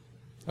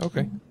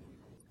 Okay.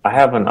 I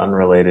have an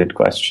unrelated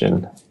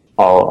question.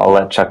 I'll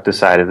let Chuck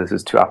decide if this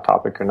is too off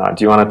topic or not.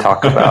 Do you want to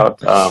talk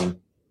about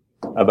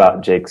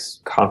Jake's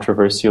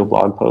controversial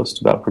blog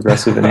post about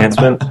progressive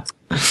enhancement?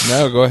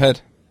 No, go ahead.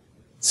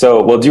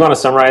 So, do you want to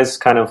summarize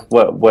kind of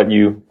what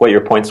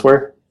your points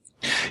were?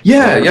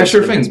 Yeah,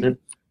 sure thing.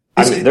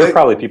 There are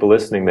probably people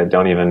listening that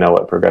don't even know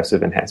what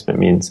progressive enhancement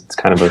means. It's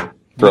kind of a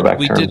throwback term.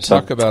 We did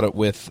talk about it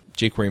with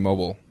jQuery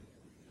Mobile.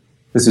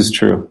 This is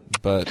true.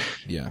 But,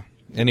 yeah.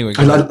 Anyway,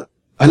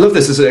 I love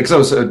this because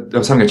I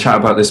was having a chat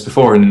about this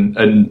before,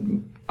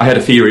 and I had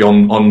a theory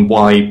on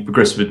why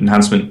progressive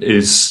enhancement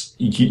is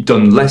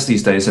done less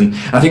these days, and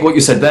I think what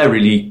you said there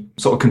really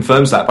sort of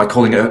confirms that by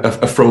calling it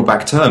a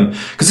throwback term,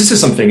 because this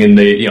is something in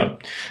the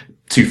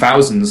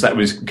 2000s that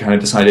was kind of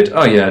decided.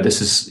 Oh yeah,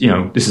 this is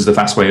the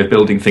fast way of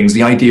building things.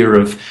 The idea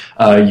of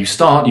you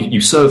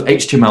serve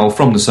HTML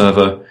from the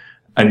server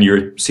and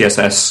your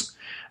CSS,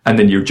 and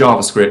then your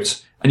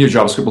JavaScript, and your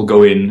JavaScript will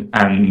go in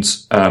and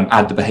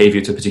add the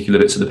behavior to particular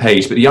bits of the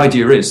page. But the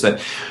idea is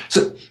that,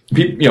 so,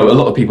 a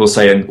lot of people are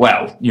saying,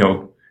 well,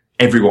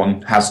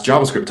 everyone has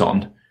JavaScript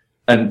on.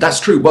 And that's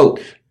true. Well,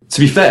 to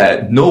be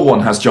fair, no one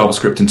has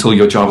JavaScript until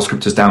your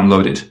JavaScript is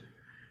downloaded.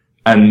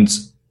 And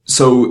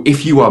so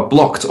if you are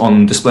blocked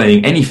on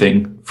displaying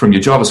anything from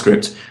your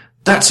JavaScript,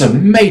 that's a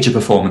major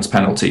performance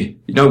penalty.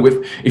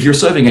 If you're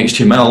serving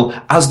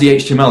HTML, as the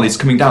HTML is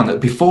coming down,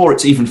 that before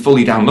it's even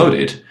fully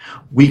downloaded,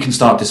 we can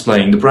start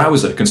displaying, the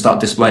browser can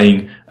start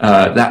displaying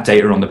that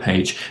data on the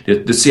page.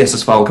 The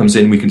CSS file comes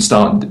in, we can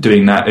start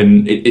doing that,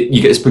 and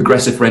you get this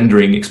progressive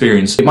rendering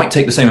experience. It might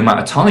take the same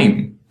amount of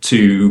time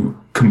to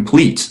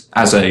complete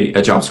as a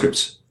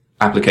JavaScript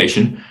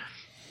application,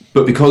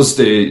 but because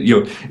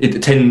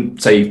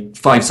say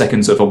 5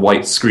 seconds of a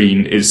white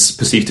screen is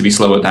perceived to be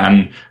slower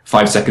than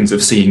 5 seconds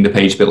of seeing the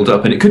page build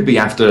up. And it could be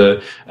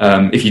after,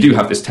 if you do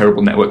have this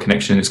terrible network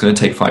connection, it's going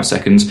to take 5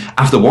 seconds.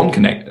 After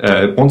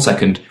 1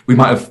 second, we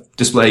might have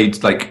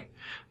displayed like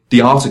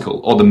the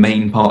article or the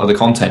main part of the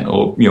content,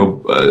 or,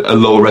 a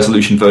lower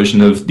resolution version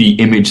of the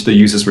image the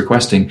user's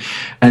requesting.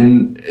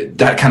 And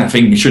that kind of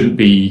thing shouldn't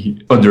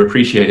be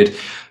underappreciated.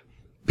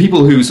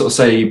 People who sort of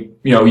say,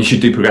 you should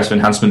do progressive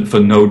enhancement for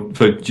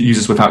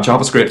users without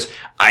JavaScript,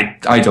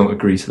 I don't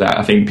agree to that.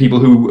 I think people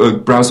who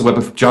browse the web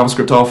with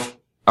JavaScript off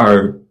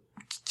are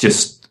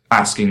just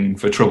asking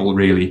for trouble,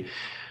 really.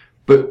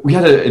 But we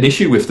had an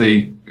issue with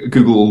the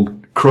Google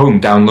Chrome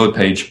download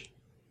page,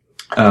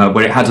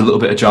 where it had a little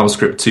bit of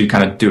JavaScript to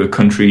kind of do a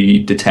country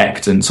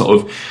detect and sort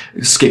of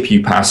skip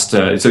you past,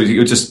 so it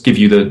would just give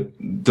you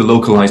the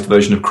localized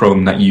version of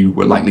Chrome that you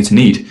were likely to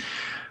need.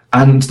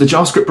 And the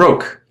JavaScript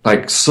broke.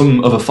 Like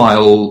some other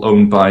file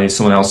owned by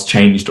someone else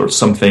changed or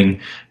something,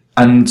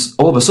 and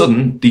all of a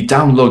sudden the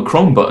download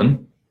Chrome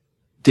button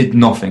did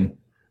nothing,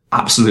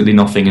 absolutely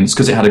nothing, and it's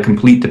because it had a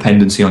complete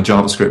dependency on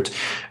JavaScript.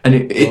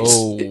 And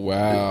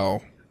wow!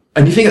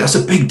 And you think that's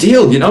a big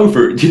deal,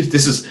 for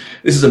this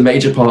is a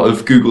major part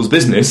of Google's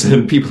business,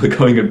 and people are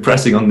going and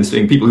pressing on this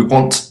thing. People who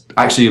want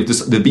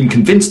they've been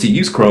convinced to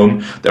use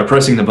Chrome, they're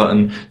pressing the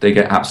button, they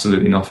get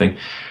absolutely nothing.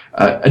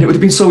 And it would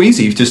have been so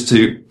easy just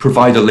to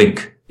provide a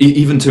link,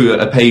 even to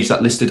a page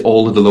that listed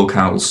all of the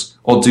locales,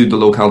 or do the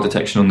locale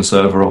detection on the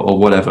server, or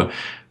whatever,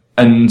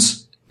 and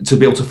to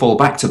be able to fall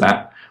back to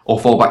that, or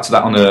fall back to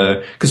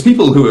that because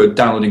people who are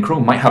downloading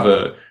Chrome might have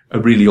a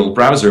really old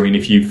browser. I mean,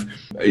 if you've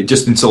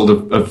just installed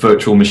a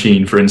virtual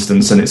machine, for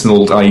instance, and it's an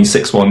old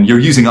IE6 one, you're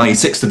using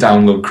IE6 to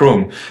download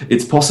Chrome,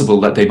 it's possible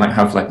that they might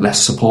have like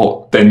less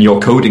support than you're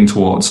coding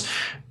towards.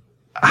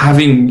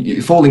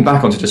 Falling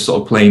back onto just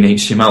sort of plain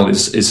HTML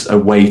is a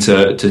way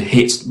to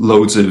hit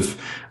loads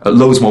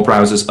more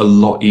browsers a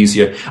lot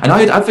easier. And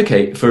I'd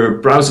advocate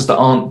for browsers that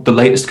aren't the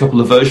latest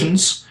couple of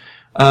versions,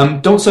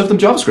 don't serve them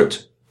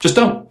JavaScript. Just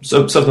don't.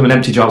 Serve them an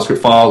empty JavaScript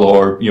file,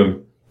 or,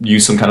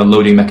 use some kind of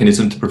loading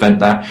mechanism to prevent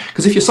that.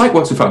 Because if your site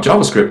works without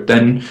JavaScript,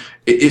 then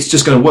it's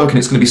just going to work, and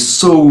it's going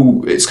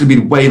to be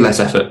way less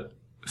effort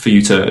for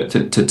you to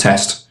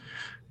test.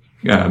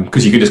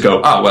 Because you can just go,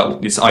 well,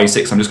 it's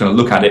IE6, I'm just going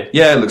to look at it.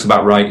 Yeah, it looks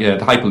about right. Yeah,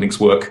 the hyperlinks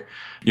work.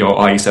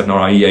 IE7 or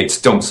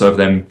IE8, don't serve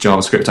them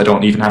JavaScript. I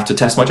don't even have to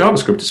test my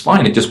JavaScript. It's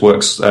fine. It just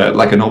works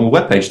like a normal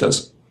web page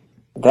does.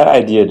 That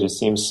idea just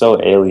seems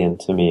so alien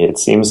to me. It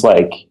seems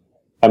like,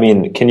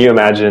 can you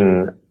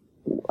imagine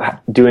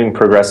doing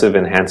progressive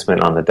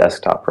enhancement on the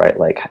desktop, right?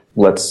 Like,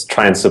 let's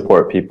try and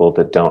support people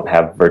that don't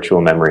have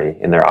virtual memory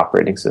in their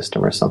operating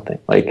system or something.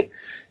 Like,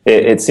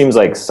 it seems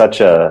like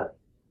such an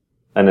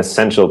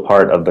essential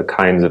part of the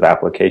kinds of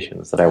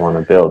applications that I want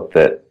to build,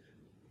 that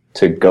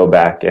to go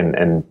back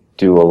and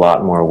do a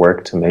lot more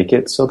work to make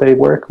it so they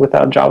work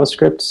without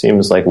JavaScript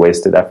seems like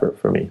wasted effort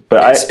for me.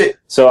 But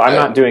I'm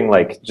not doing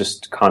like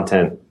just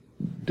content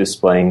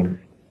displaying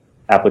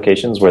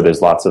applications where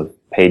there's lots of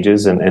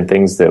pages and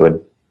things that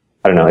would,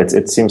 I don't know,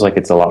 it seems like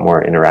it's a lot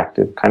more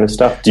interactive kind of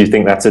stuff. Do you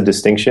think that's a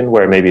distinction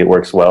where maybe it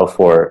works well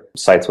for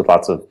sites with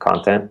lots of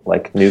content,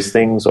 like news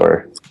things,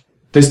 or?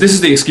 This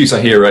is the excuse I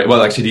hear, right?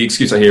 Well, actually, the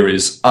excuse I hear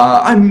is,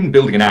 I'm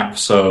building an app,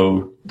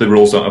 so the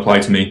rules don't apply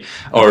to me.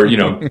 Or,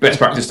 best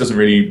practice doesn't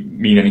really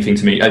mean anything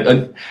to me.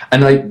 And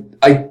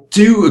I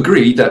do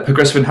agree that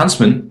progressive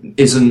enhancement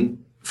isn't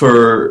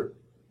for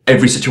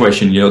every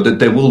situation. That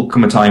there will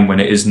come a time when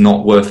it is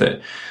not worth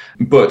it.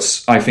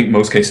 But I think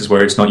most cases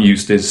where it's not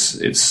used,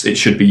 it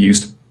should be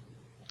used.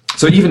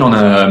 So even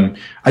on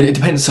it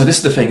depends. So this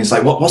is the thing. It's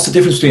like, what's the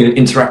difference between an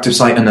interactive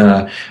site and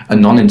a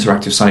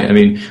non-interactive site? I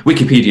mean,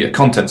 Wikipedia,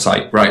 content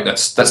site, right?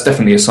 That's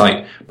definitely a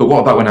site. But what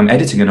about when I'm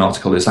editing an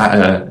article? Is that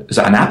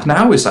an app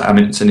now? It's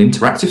an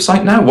interactive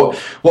site now?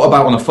 What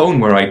about on a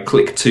phone where I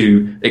click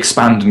to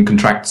expand and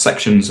contract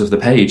sections of the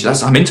page?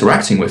 I'm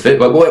interacting with it,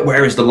 but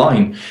where is the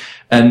line?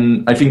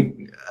 And I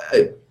think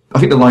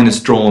the line is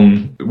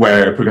drawn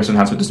where progressive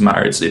enhancement doesn't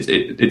matter.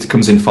 It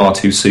comes in far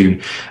too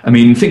soon. I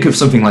mean, think of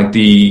something like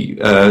the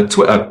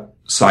Twitter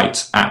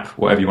site app,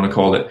 whatever you want to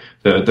call it,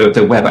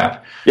 the web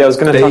app. Yeah, I was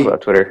going to talk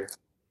about Twitter.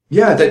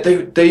 Yeah,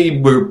 they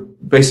were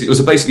basically, it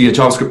was basically a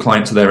JavaScript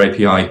client to their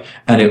API,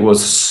 and it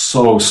was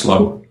so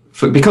slow.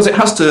 because it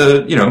has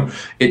to,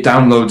 it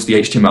downloads the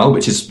HTML,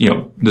 which is,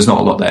 there's not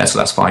a lot there, so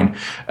that's fine.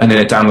 And then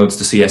it downloads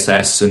the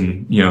CSS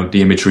and,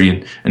 the imagery,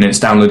 and then it's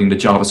downloading the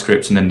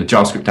JavaScript, and then the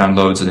JavaScript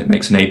downloads and it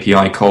makes an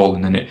API call,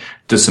 and then it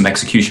does some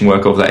execution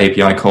work over that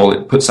API call.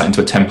 It puts that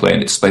into a template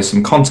and it displays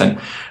some content.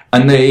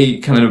 And they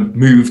kind of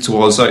move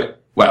towards, I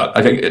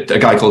think a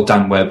guy called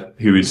Dan Webb,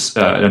 who is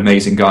an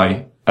amazing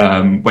guy,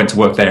 went to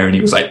work there, and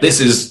he was like, this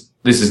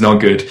is not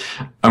good.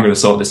 I'm going to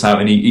sort this out.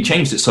 And he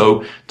changed it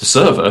so the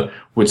server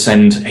would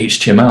send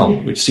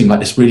HTML, which seemed like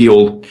this really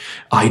old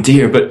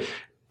idea, but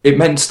it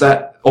meant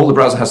that all the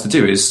browser has to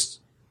do is,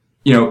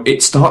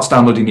 it starts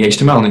downloading the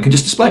HTML and it can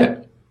just display it.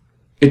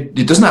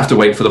 It doesn't have to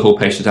wait for the whole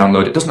page to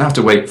download. It doesn't have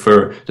to wait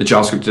for the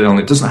JavaScript to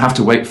download. It doesn't have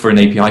to wait for an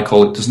API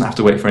call. It doesn't have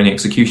to wait for any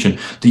execution.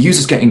 The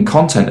user's getting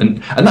content,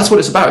 and that's what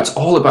it's about. It's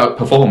all about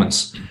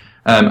performance.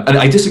 And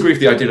I disagree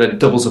with the idea that it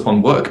doubles up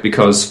on work,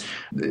 because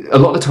a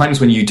lot of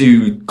times when you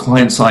do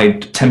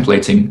client-side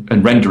templating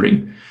and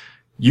rendering,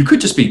 you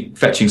could just be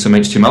fetching some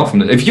HTML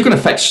from it. If you're going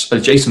to fetch a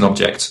JSON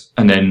object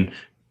and then,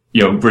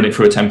 run it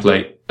through a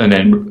template and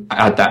then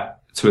add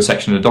that to a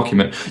section of the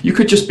document, you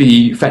could just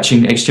be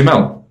fetching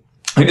HTML.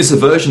 I think this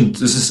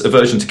is a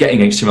version to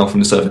getting HTML from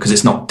the server, because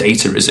it's not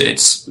data, is it?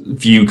 It's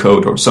view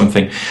code or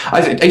something.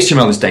 I think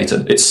HTML is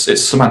data. It's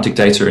semantic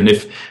data. And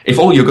if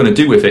all you're going to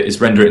do with it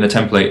is render it in a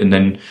template and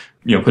then,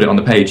 put it on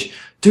the page,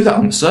 do that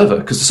on the server,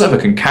 because the server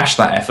can cache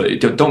that effort.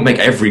 Don't make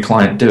every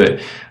client do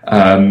it.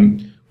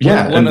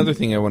 One other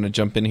thing I want to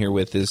jump in here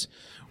with is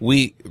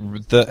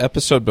the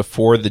episode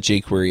before the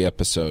jQuery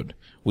episode,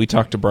 we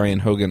talked to Brian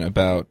Hogan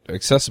about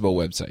accessible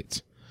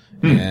websites.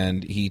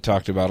 And he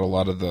talked about a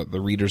lot of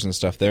the readers and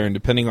stuff there, and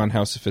depending on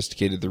how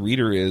sophisticated the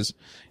reader is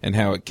and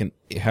how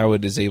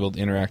it is able to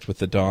interact with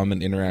the DOM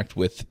and interact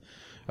with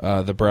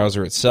the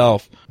browser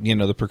itself,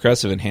 the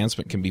progressive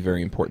enhancement can be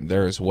very important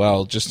there as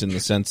well, just in the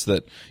sense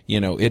that,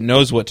 it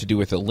knows what to do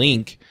with a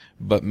link,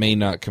 but may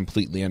not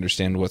completely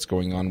understand what's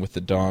going on with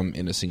the DOM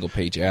in a single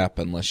page app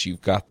unless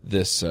you've got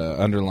this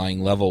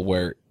underlying level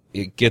where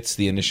it gets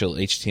the initial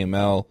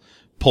HTML,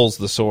 pulls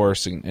the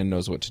source, and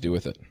knows what to do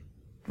with it.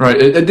 Right.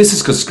 This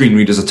is because screen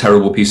readers are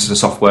terrible pieces of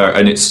software,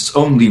 and it's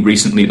only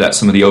recently that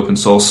some of the open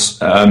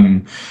source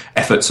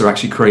efforts are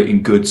actually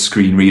creating good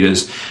screen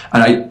readers.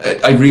 And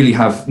I really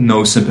have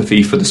no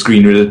sympathy for the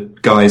screen reader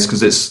guys,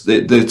 because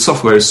the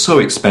software is so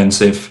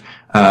expensive.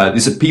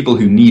 These are people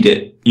who need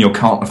it,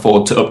 can't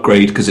afford to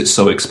upgrade because it's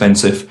so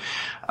expensive.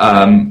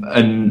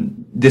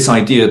 And this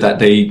idea that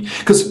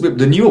because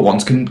the newer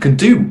ones can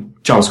do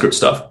JavaScript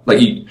stuff,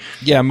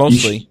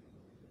 mostly.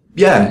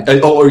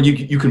 Or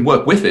you can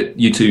work with it.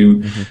 You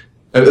two,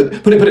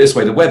 put it this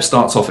way: the web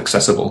starts off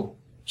accessible.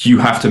 You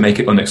have to make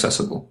it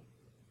unaccessible.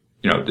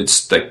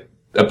 It's like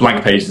a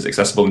blank page is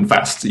accessible and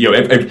fast.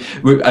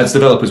 As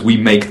developers, we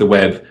make the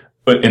web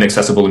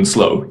inaccessible and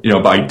slow.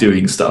 By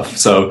doing stuff.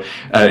 So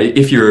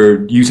if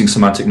you're using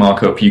semantic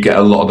markup, you get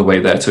a lot of the way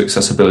there to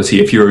accessibility.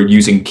 If you're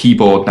using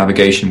keyboard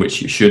navigation, which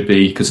you should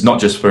be, because not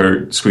just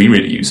for screen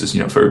reader users,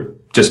 for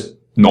just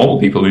normal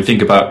people who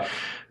think about.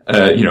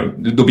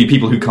 There'll be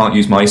people who can't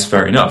use mice,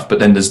 fair enough, but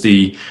then there's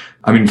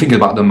thinking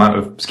about the amount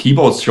of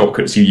keyboard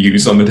shortcuts you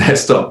use on the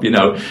desktop,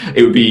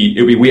 it would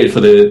be weird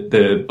for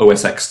the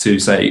OS X to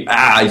say,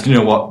 you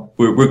know what,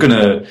 we're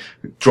gonna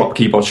drop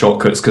keyboard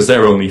shortcuts because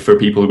they're only for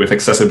people with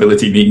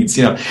accessibility needs,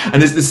 and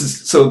this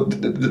is, so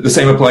the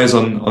same applies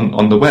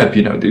on the web,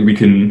 we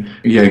can,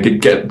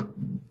 get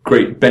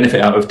great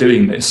benefit out of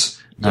doing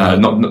this,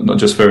 not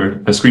just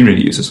for screen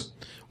reader users.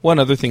 One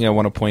other thing I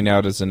want to point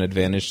out as an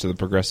advantage to the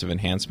progressive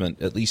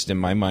enhancement, at least in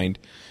my mind,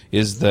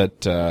 is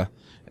that,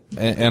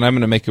 and I'm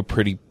going to make a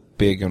pretty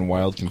big and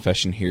wild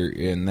confession here,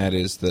 and that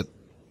is that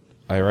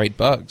I write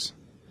bugs.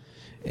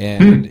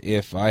 And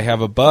if I have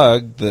a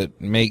bug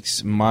that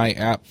makes my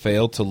app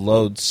fail to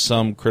load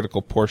some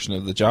critical portion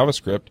of the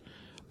JavaScript,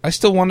 I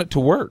still want it to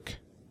work.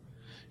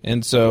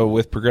 And so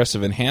with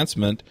progressive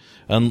enhancement,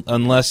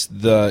 unless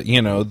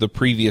the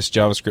previous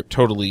JavaScript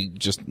totally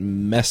just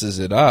messes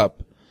it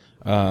up,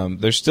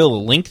 there's still a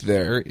link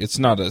there. It's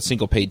not a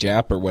single page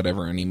app or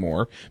whatever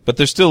anymore, but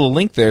there's still a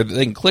link there that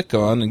they can click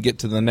on and get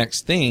to the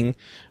next thing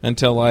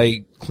until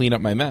I clean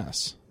up my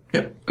mess.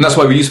 Yeah, and that's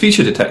why we use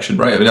feature detection,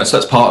 right?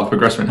 That's part of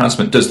progressive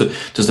enhancement. Does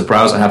the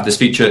browser have this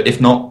feature? If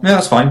not,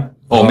 that's fine.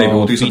 Or maybe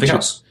we'll do something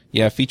else.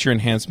 Yeah, feature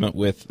enhancement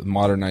with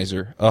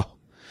Modernizer. Oh,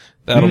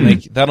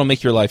 that'll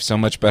make your life so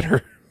much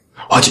better.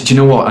 Oh, do you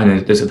know what? And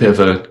there's a bit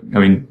of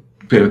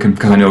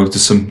because I know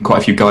there's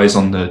quite a few guys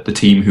on the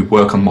team who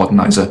work on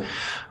Modernizer.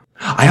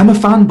 I am a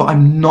fan, but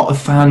I'm not a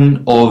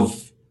fan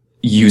of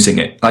using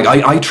it. Like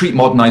I treat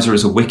Modernizer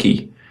as a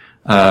wiki,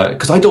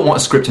 because I don't want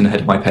a script in the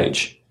head of my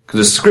page, because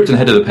a script in the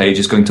head of the page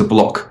is going to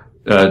block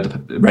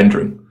the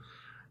rendering.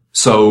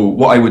 So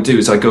what I would do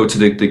is I go to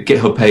the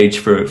GitHub page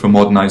for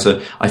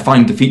Modernizer. I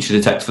find the feature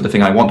detect for the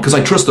thing I want, because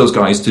I trust those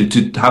guys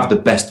to have the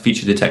best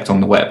feature detect on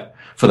the web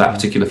for that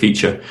particular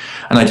feature.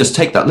 And I just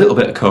take that little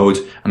bit of code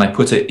and I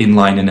put it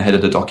inline in the head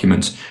of the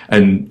document.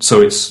 And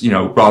so it's,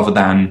 rather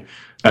than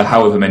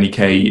however many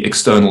K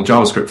external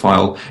JavaScript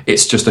file,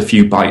 it's just a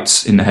few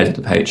bytes in the head of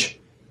the page.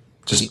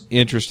 Just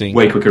interesting.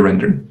 way quicker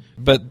rendering.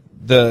 But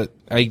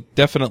I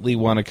definitely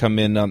want to come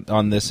in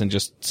on this and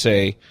just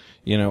say,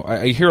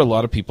 I hear a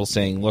lot of people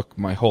saying, look,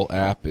 my whole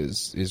app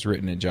is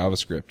written in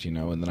JavaScript,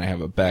 and then I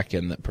have a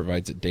backend that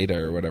provides it data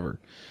or whatever.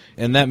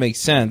 And that makes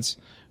sense,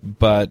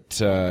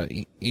 but,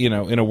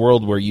 in a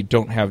world where you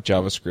don't have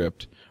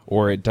JavaScript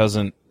or it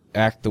doesn't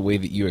act the way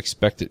that you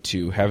expect it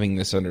to, having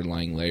this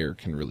underlying layer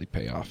can really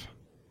pay off.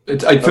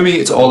 For me,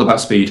 it's all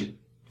about speed.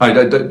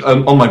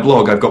 On my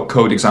blog, I've got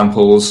code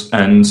examples,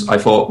 and I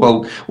thought,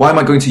 well, why am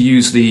I going to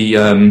use the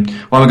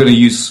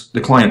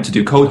client to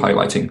do code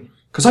highlighting?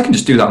 Because I can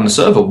just do that on the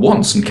server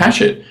once and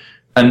cache it,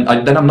 and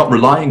then I'm not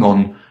relying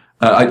on.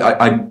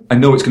 I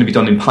know it's going to be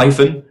done in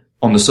Python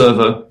on the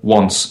server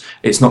once.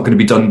 It's not going to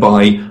be done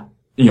by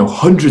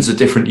hundreds of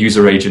different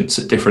user agents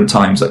at different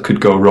times that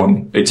could go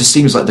wrong. It just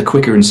seems like the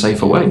quicker and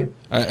safer way.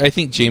 I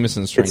think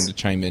Jameson's trying to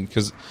chime in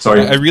because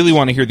sorry, I really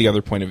want to hear the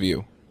other point of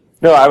view.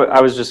 No, I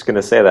was just going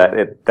to say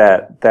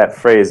that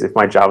phrase, if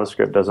my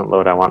JavaScript doesn't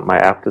load, I want my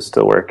app to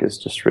still work, is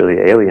just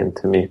really alien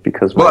to me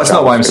because that's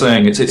not what I'm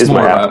saying. It's more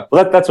about...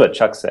 Well, that's what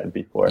Chuck said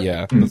before.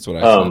 Yeah, that's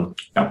what I said.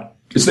 Yeah.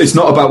 It's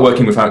not about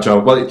working without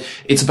Java. Well,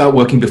 it's about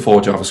working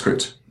before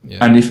JavaScript. Yeah.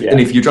 And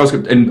if your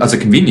JavaScript, and as a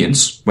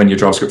convenience, when your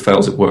JavaScript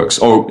fails, it works.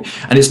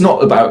 And it's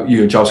not about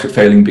your JavaScript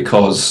failing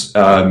because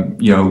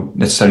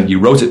necessarily you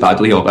wrote it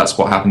badly, or that's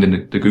what happened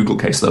in the Google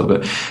case, though.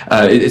 But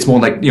it's more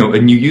like a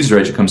new user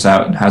agent comes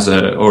out and has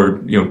a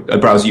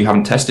browser you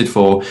haven't tested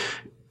for.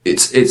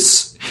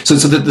 So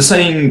the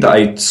saying that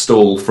I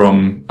stole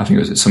from, I think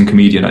it was some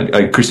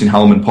comedian, Christian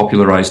Hellman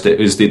popularized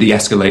it, is the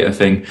escalator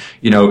thing.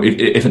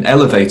 If an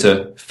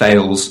elevator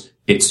fails,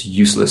 it's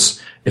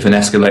useless. If an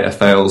escalator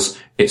fails,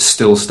 it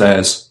still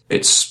stairs.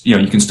 It's,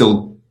 you can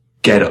still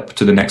get up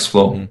to the next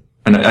floor. Mm.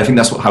 And I think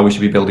that's how we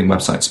should be building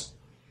websites.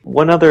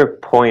 One other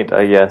point,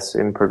 I guess,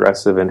 in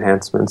progressive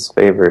enhancement's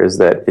favor is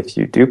that if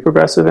you do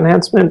progressive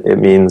enhancement, it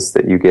means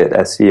that you get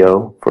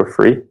SEO for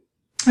free.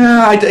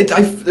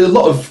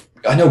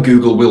 I know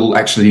Google will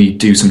actually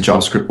do some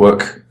JavaScript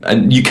work,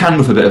 and you can,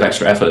 with a bit of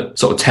extra effort,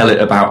 sort of tell it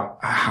about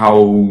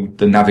how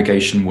the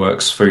navigation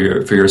works for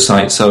your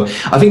site. So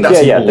I think that's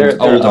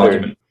an old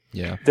argument.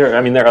 Yeah, there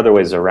are other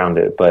ways around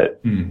it, but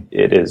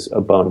it is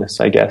a bonus,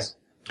 I guess.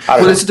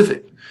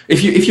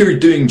 If you're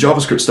doing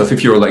JavaScript stuff,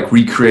 if you're like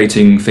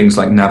recreating things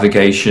like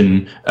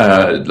navigation,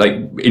 like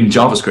in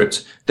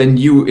JavaScript, then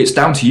it's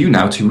down to you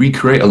now to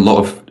recreate a lot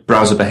of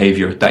browser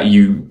behavior that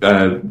you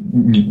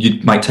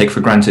might take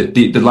for granted.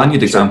 The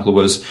Lanyrd example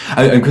was,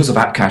 because of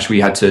app cache, we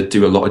had to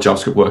do a lot of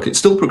JavaScript work. It's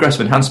still progressive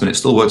enhancement. It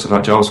still works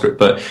without JavaScript,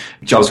 but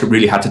JavaScript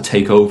really had to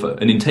take over.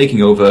 And in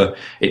taking over,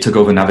 it took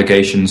over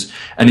navigations.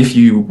 And if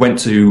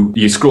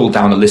you scrolled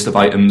down a list of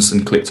items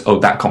and clicked,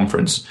 that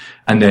conference,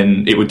 and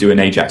then it would do an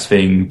Ajax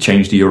thing,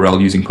 change the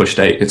URL using push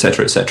date,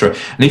 etc., etc.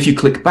 And if you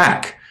click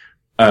back,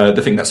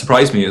 the thing that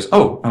surprised me is,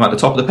 I'm at the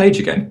top of the page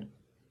again,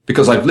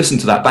 because I've listened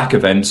to that back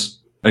event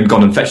and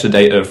gone and fetched the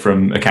data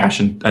from a cache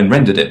and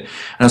rendered it. And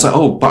I was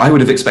like, but I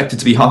would have expected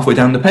to be halfway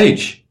down the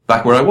page,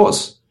 back where I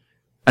was.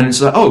 And it's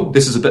like,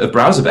 this is a bit of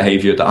browser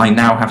behavior that I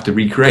now have to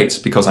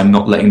recreate because I'm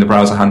not letting the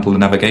browser handle the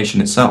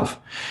navigation itself.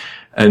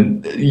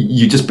 And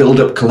you just build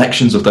up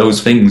collections of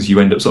those things.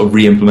 You end up sort of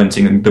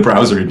re-implementing the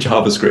browser in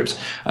JavaScript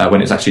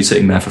when it's actually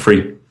sitting there for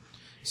free.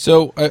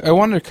 So I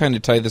wanted to kind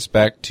of tie this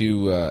back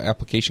to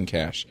application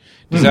cache.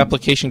 Does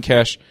application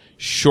cache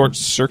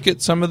short-circuit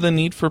some of the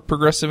need for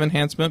progressive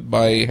enhancement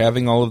by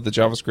having all of the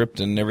JavaScript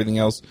and everything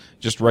else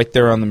just right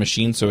there on the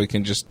machine so it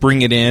can just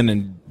bring it in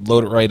and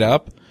load it right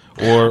up?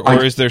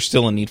 Or is there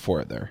still a need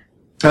for it there?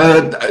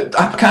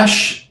 App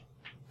cache,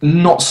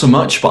 not so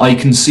much, but I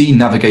can see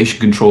Navigation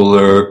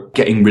Controller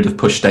getting rid of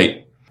push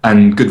state,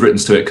 and good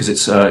riddance to it, because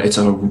it's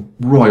a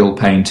royal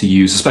pain to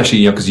use,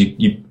 especially because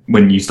you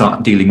when you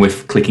start dealing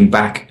with clicking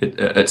back,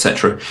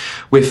 etc.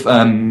 With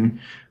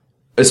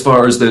as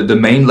far as the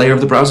main layer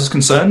of the browser is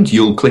concerned,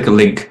 you'll click a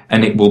link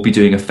and it will be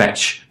doing a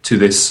fetch to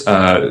this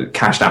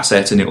cached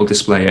asset, and it will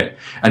display it.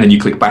 And then you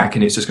click back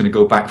and it's just going to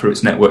go back through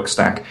its network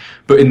stack.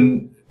 But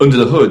under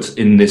the hood,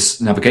 in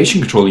this navigation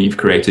controller you've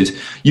created,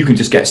 you can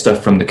just get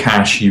stuff from the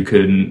cache. You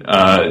can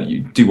you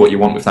do what you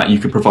want with that. You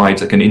can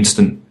provide like an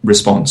instant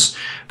response.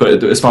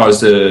 But as far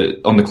as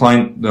on the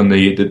client, on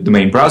the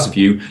main browser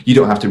view, you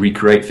don't have to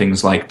recreate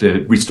things like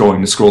the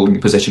restoring the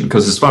scrolling position,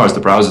 because as far as the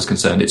browser is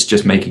concerned, it's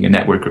just making a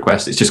network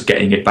request. It's just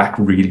getting it back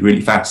really,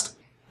 really fast.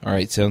 All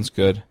right, sounds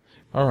good.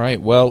 All right,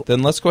 well,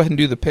 then let's go ahead and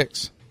do the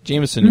picks.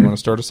 Jameson, you want to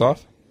start us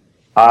off?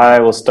 I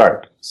will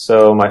start.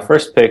 So my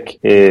first pick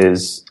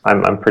is,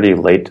 I'm pretty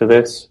late to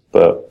this,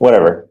 but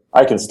whatever.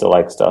 I can still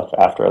like stuff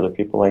after other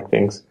people like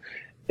things.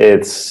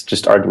 It's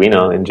just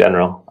Arduino in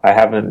general. I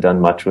haven't done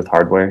much with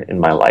hardware in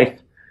my life.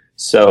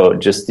 So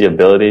just the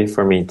ability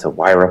for me to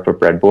wire up a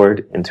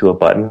breadboard into a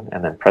button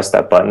and then press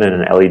that button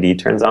and an LED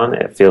turns on,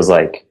 it feels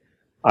like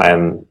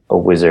I'm a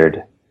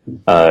wizard.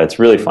 It's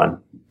really fun.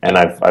 And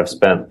I've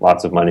spent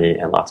lots of money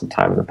and lots of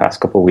time in the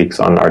past couple of weeks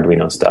on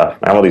Arduino stuff.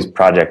 I have all these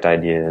project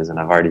ideas and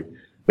I've already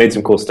made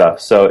some cool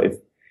stuff. So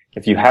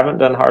if you haven't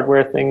done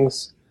hardware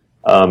things,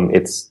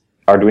 Arduino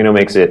Arduino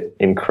makes it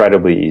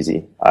incredibly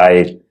easy.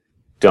 I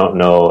don't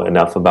know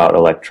enough about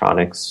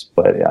electronics,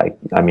 but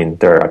I mean,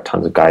 there are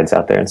tons of guides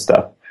out there and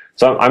stuff.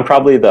 So I'm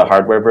probably the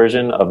hardware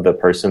version of the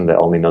person that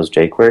only knows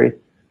jQuery.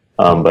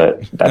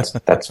 But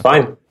that's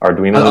fine.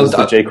 Arduino is the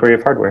jQuery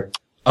of hardware.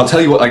 I'll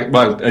tell you what.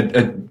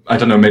 I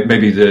don't know.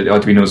 Maybe the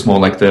Arduino is more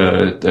like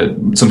the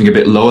something a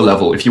bit lower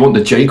level. If you want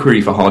the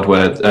jQuery for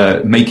hardware,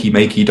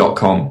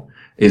 makey.com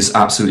is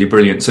absolutely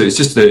brilliant. So it's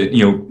just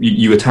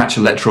you attach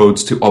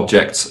electrodes to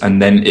objects,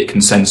 and then it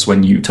can sense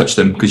when you touch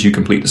them because you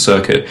complete the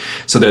circuit.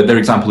 So their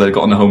example they've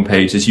got on the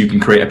homepage is you can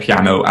create a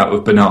piano out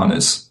of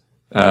bananas.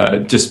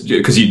 Just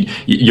because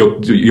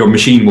your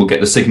machine will get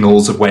the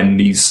signals of when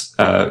these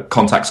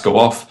contacts go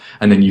off,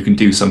 and then you can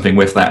do something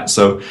with that.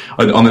 So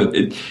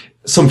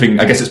something,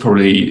 I guess it's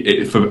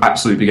probably for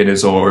absolute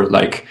beginners, or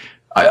like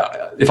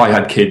if I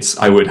had kids,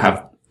 I would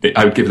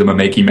give them a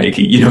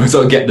makey,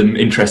 sort of get them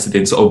interested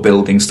in sort of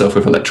building stuff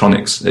with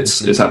electronics.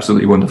 It's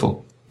absolutely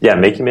wonderful. Yeah,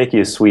 makey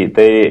is sweet.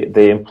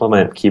 They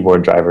implement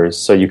keyboard drivers,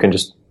 so you can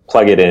just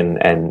plug it in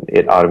and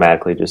it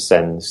automatically just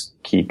sends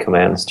key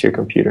commands to your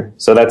computer.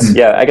 So that's,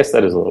 I guess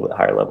that is a little bit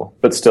higher level.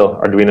 But still,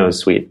 Arduino is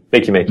sweet.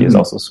 Makey is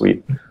also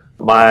sweet.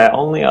 My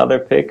only other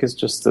pick is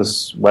just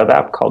this web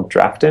app called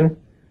Draftin.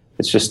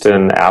 It's just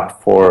an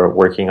app for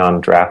working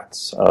on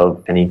drafts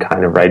of any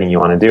kind of writing you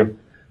want to do.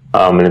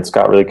 And it's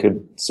got really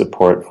good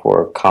support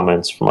for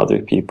comments from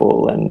other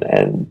people. And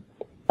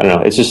I don't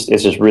know, it's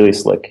just really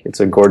slick.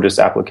 It's a gorgeous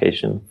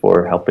application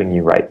for helping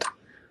you write.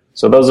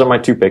 So those are my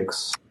 2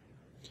 picks.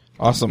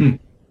 Awesome.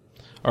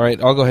 All right,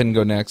 I'll go ahead and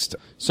go next.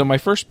 So my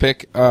first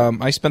pick,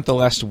 I spent the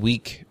last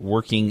week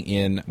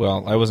working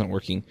I wasn't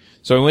working.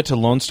 So I went to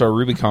Lone Star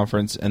Ruby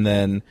Conference, and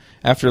then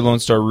after Lone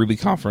Star Ruby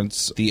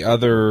Conference, the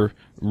other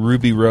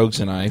Ruby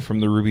Rogues and I from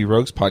the Ruby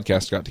Rogues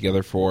podcast got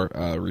together for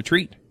a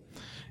retreat.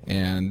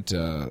 And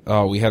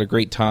we had a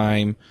great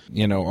time.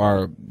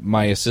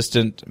 My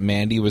assistant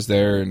Mandy was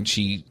there, and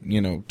she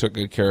took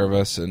good care of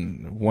us,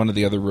 and one of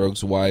the other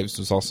Rogues' wives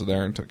was also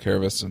there and took care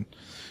of us, and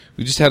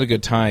we just had a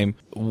good time.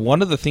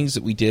 One of the things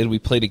that we did, we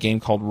played a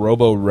game called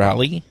Robo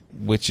Rally,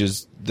 which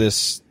is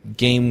this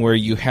game where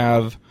you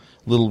have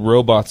little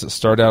robots that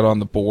start out on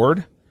the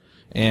board,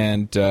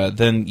 and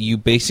then you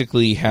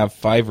basically have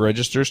 5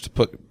 registers to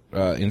put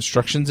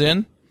instructions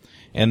in,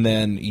 and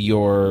then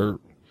your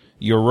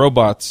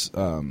robots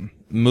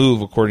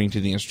move according to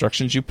the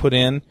instructions you put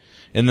in,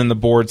 and then the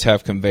boards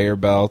have conveyor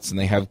belts, and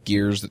they have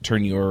gears that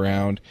turn you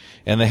around,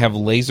 and they have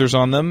lasers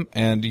on them,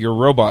 and your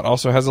robot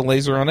also has a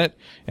laser on it,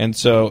 and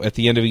so at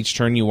the end of each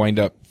turn you wind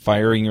up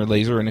firing your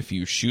laser, and if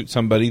you shoot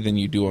somebody, then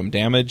you do them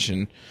damage,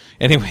 and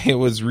anyway, it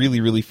was really,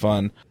 really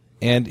fun,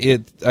 and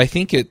I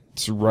think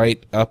it's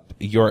right up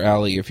your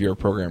alley if you're a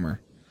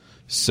programmer.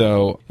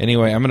 So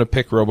anyway, I'm going to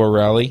pick Robo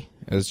Rally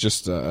as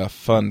just a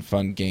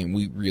fun game.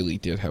 We really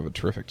did have a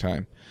terrific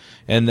time.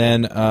 And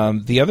then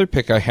the other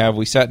pick I have,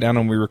 we sat down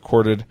and we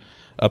recorded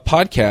a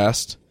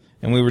podcast,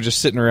 and we were just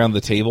sitting around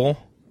the table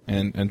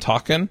and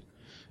talking,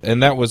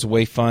 and that was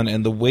way fun.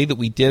 And the way that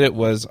we did it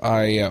was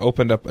I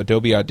opened up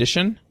Adobe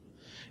Audition,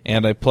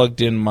 and I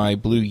plugged in my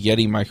Blue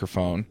Yeti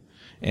microphone.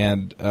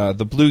 And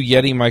the Blue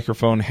Yeti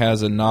microphone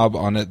has a knob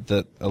on it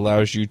that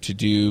allows you to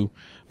do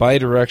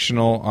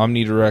bidirectional,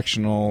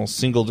 omnidirectional,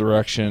 single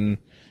direction,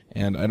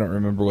 and I don't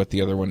remember what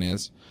the other one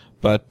is.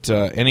 But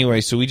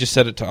anyway, so we just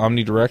set it to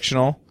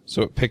omnidirectional,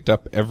 so it picked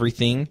up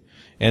everything,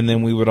 and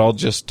then we would all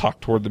just talk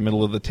toward the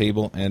middle of the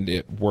table, and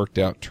it worked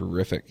out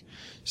terrific.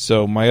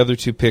 So my other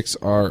 2 picks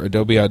are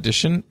Adobe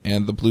Audition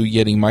and the Blue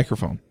Yeti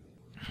microphone.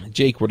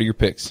 Jake, what are your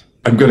picks?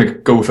 I'm going to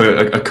go with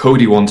a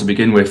Kodi one to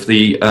begin with.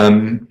 The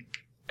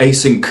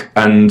async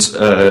and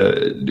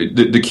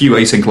the Q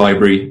async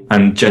library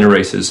and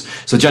generators.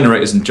 So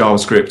generators in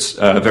JavaScript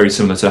are very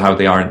similar to how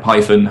they are in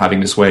Python, having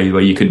this way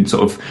where you can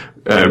sort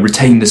of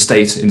retain the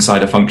state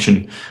inside a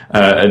function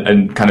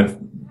and kind of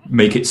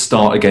make it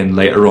start again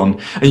later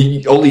on.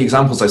 And all the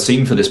examples I've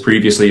seen for this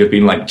previously have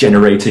been like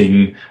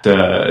generating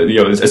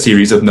a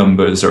series of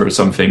numbers or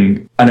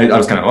something. And I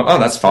was kind of,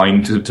 that's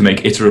fine to make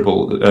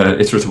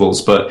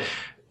iterables, but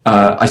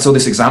I saw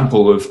this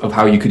example of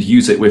how you could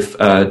use it with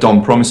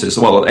DOM promises.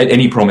 Well,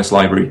 any promise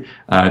library,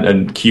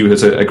 and Q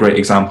has a great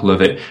example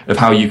of it, of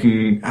how you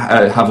can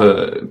have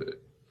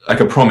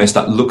a promise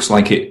that looks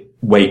like it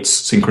waits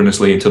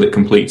synchronously until it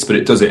completes, but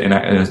it does it in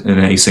an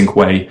async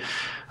way.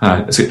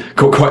 It's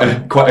quite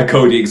a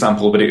Kodi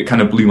example, but it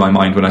kind of blew my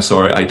mind when I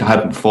saw it. I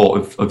hadn't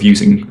thought of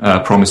using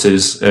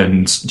promises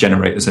and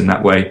generators in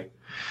that way.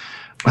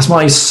 As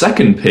my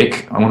second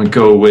pick, I want to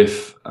go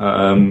with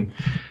I'm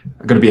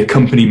going to be a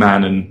company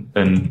man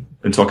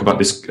and talk about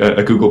this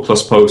a Google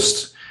Plus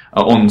post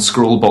on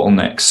scroll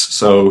bottlenecks.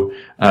 So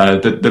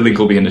the link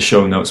will be in the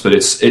show notes, but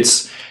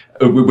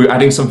we're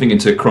adding something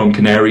into Chrome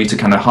Canary to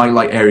kind of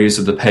highlight areas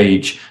of the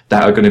page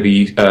that are going to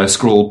be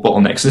scroll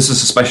bottlenecks. This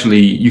is especially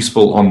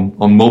useful on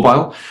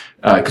mobile.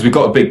 because we've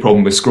got a big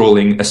problem with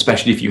scrolling,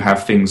 especially if you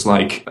have things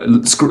like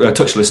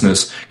touch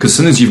listeners. Because as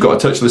soon as you've got a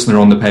touch listener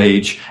on the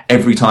page,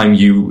 every time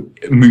you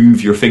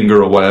move your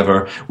finger or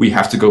whatever, we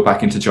have to go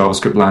back into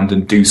JavaScript land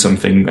and do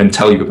something and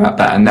tell you about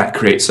that, and that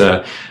creates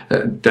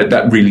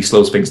that really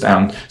slows things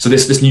down. So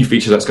this new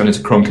feature that's going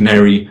into Chrome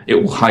Canary, it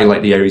will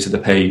highlight the areas of the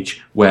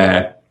page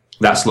where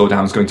that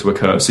slowdown is going to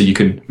occur. So you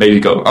can maybe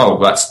go,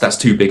 oh, that's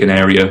too big an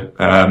area.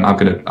 I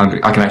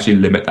can actually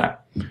limit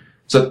that.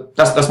 So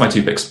that's my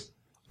 2 picks.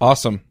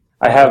 Awesome.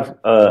 I have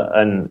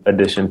an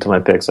addition to my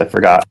picks. I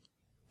forgot.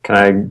 Can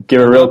I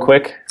give it real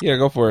quick? Yeah,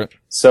 go for it.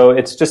 So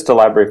it's just a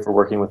library for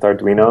working with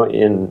Arduino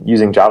in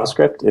using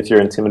JavaScript. If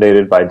you're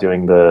intimidated by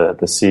doing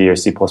the C or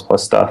C++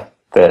 stuff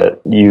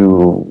that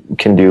you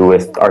can do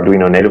with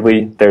Arduino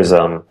natively, there's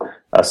a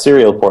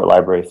serial port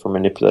library for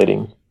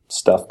manipulating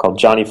stuff called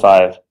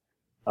Johnny5.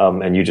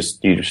 And you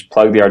just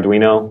plug the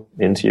Arduino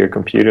into your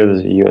computer. There's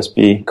a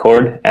USB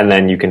cord, and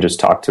then you can just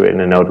talk to it in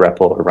a Node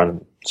REPL or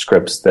run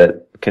scripts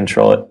that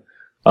control it.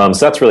 So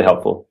that's really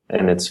helpful,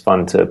 and it's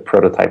fun to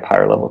prototype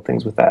higher level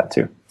things with that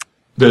too.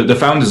 The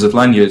founders of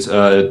Lanyard,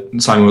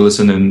 Simon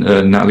Willison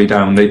and Natalie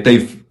Down,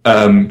 they've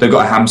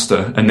got a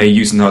hamster, and they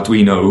use an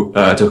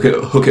Arduino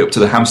to hook it up to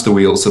the hamster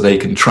wheel so they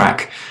can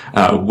track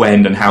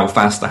when and how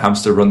fast the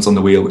hamster runs on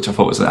the wheel, which I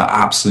thought was an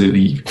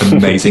absolutely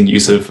amazing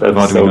use of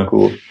Arduino. So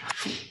cool.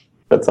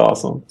 That's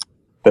awesome.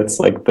 That's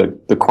like the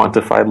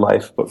quantified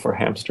life, but for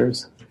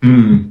hamsters.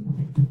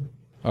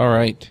 All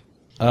right.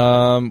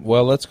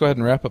 Well, let's go ahead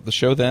and wrap up the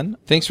show then.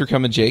 Thanks for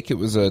coming, Jake. It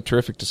was a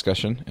terrific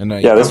discussion. And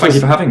thank you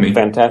for having me.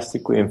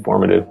 Fantastically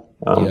informative.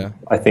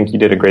 I think you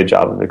did a great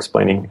job of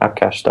explaining app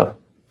cache stuff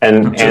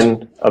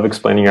and of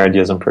explaining your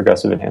ideas on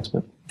progressive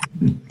enhancement.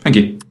 Thank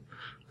you.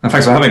 And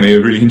thanks for having me. I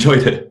really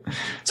enjoyed it.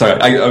 Sorry,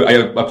 I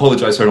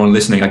apologize for everyone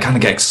listening. I kind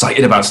of get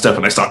excited about stuff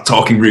and I start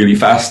talking really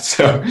fast.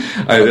 So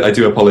I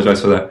do apologize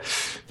for that.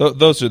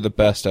 Those are the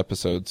best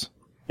episodes.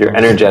 You're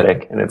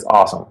energetic and it's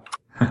awesome.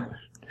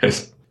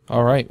 Yes.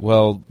 All right.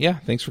 Well, yeah,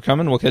 thanks for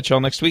coming. We'll catch y'all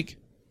next week.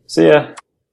 See ya.